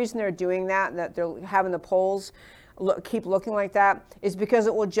think one reason they're doing that they're having the polls keep looking like that, is because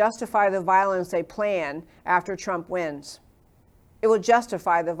it will justify the violence they plan after Trump wins. It will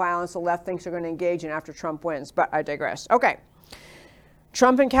justify the violence the left thinks they're going to engage in after Trump wins. But I digress. Okay.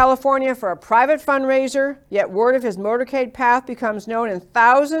 Trump in California for a private fundraiser, yet word of his motorcade path becomes known and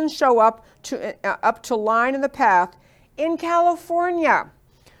thousands show up to line in the path in California.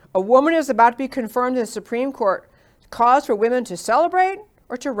 A woman is about to be confirmed in the Supreme Court. Cause for women to celebrate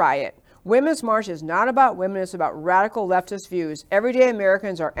or to riot? Women's March is not about women, it's about radical leftist views. Everyday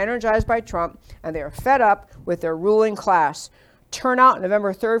Americans are energized by Trump and they are fed up with their ruling class. Turnout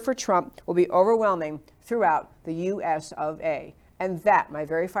November 3rd for Trump will be overwhelming throughout the U.S. of A. And that, my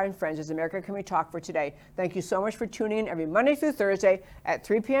very fine friends, is America Can We Talk for today. Thank you so much for tuning in every Monday through Thursday at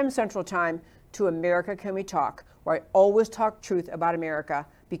 3 p.m. Central Time to America Can We Talk, where I always talk truth about America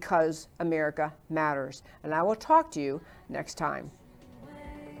because America matters. And I will talk to you next time.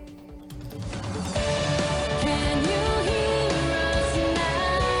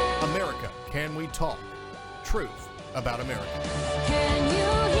 America Can We Talk? Truth about America.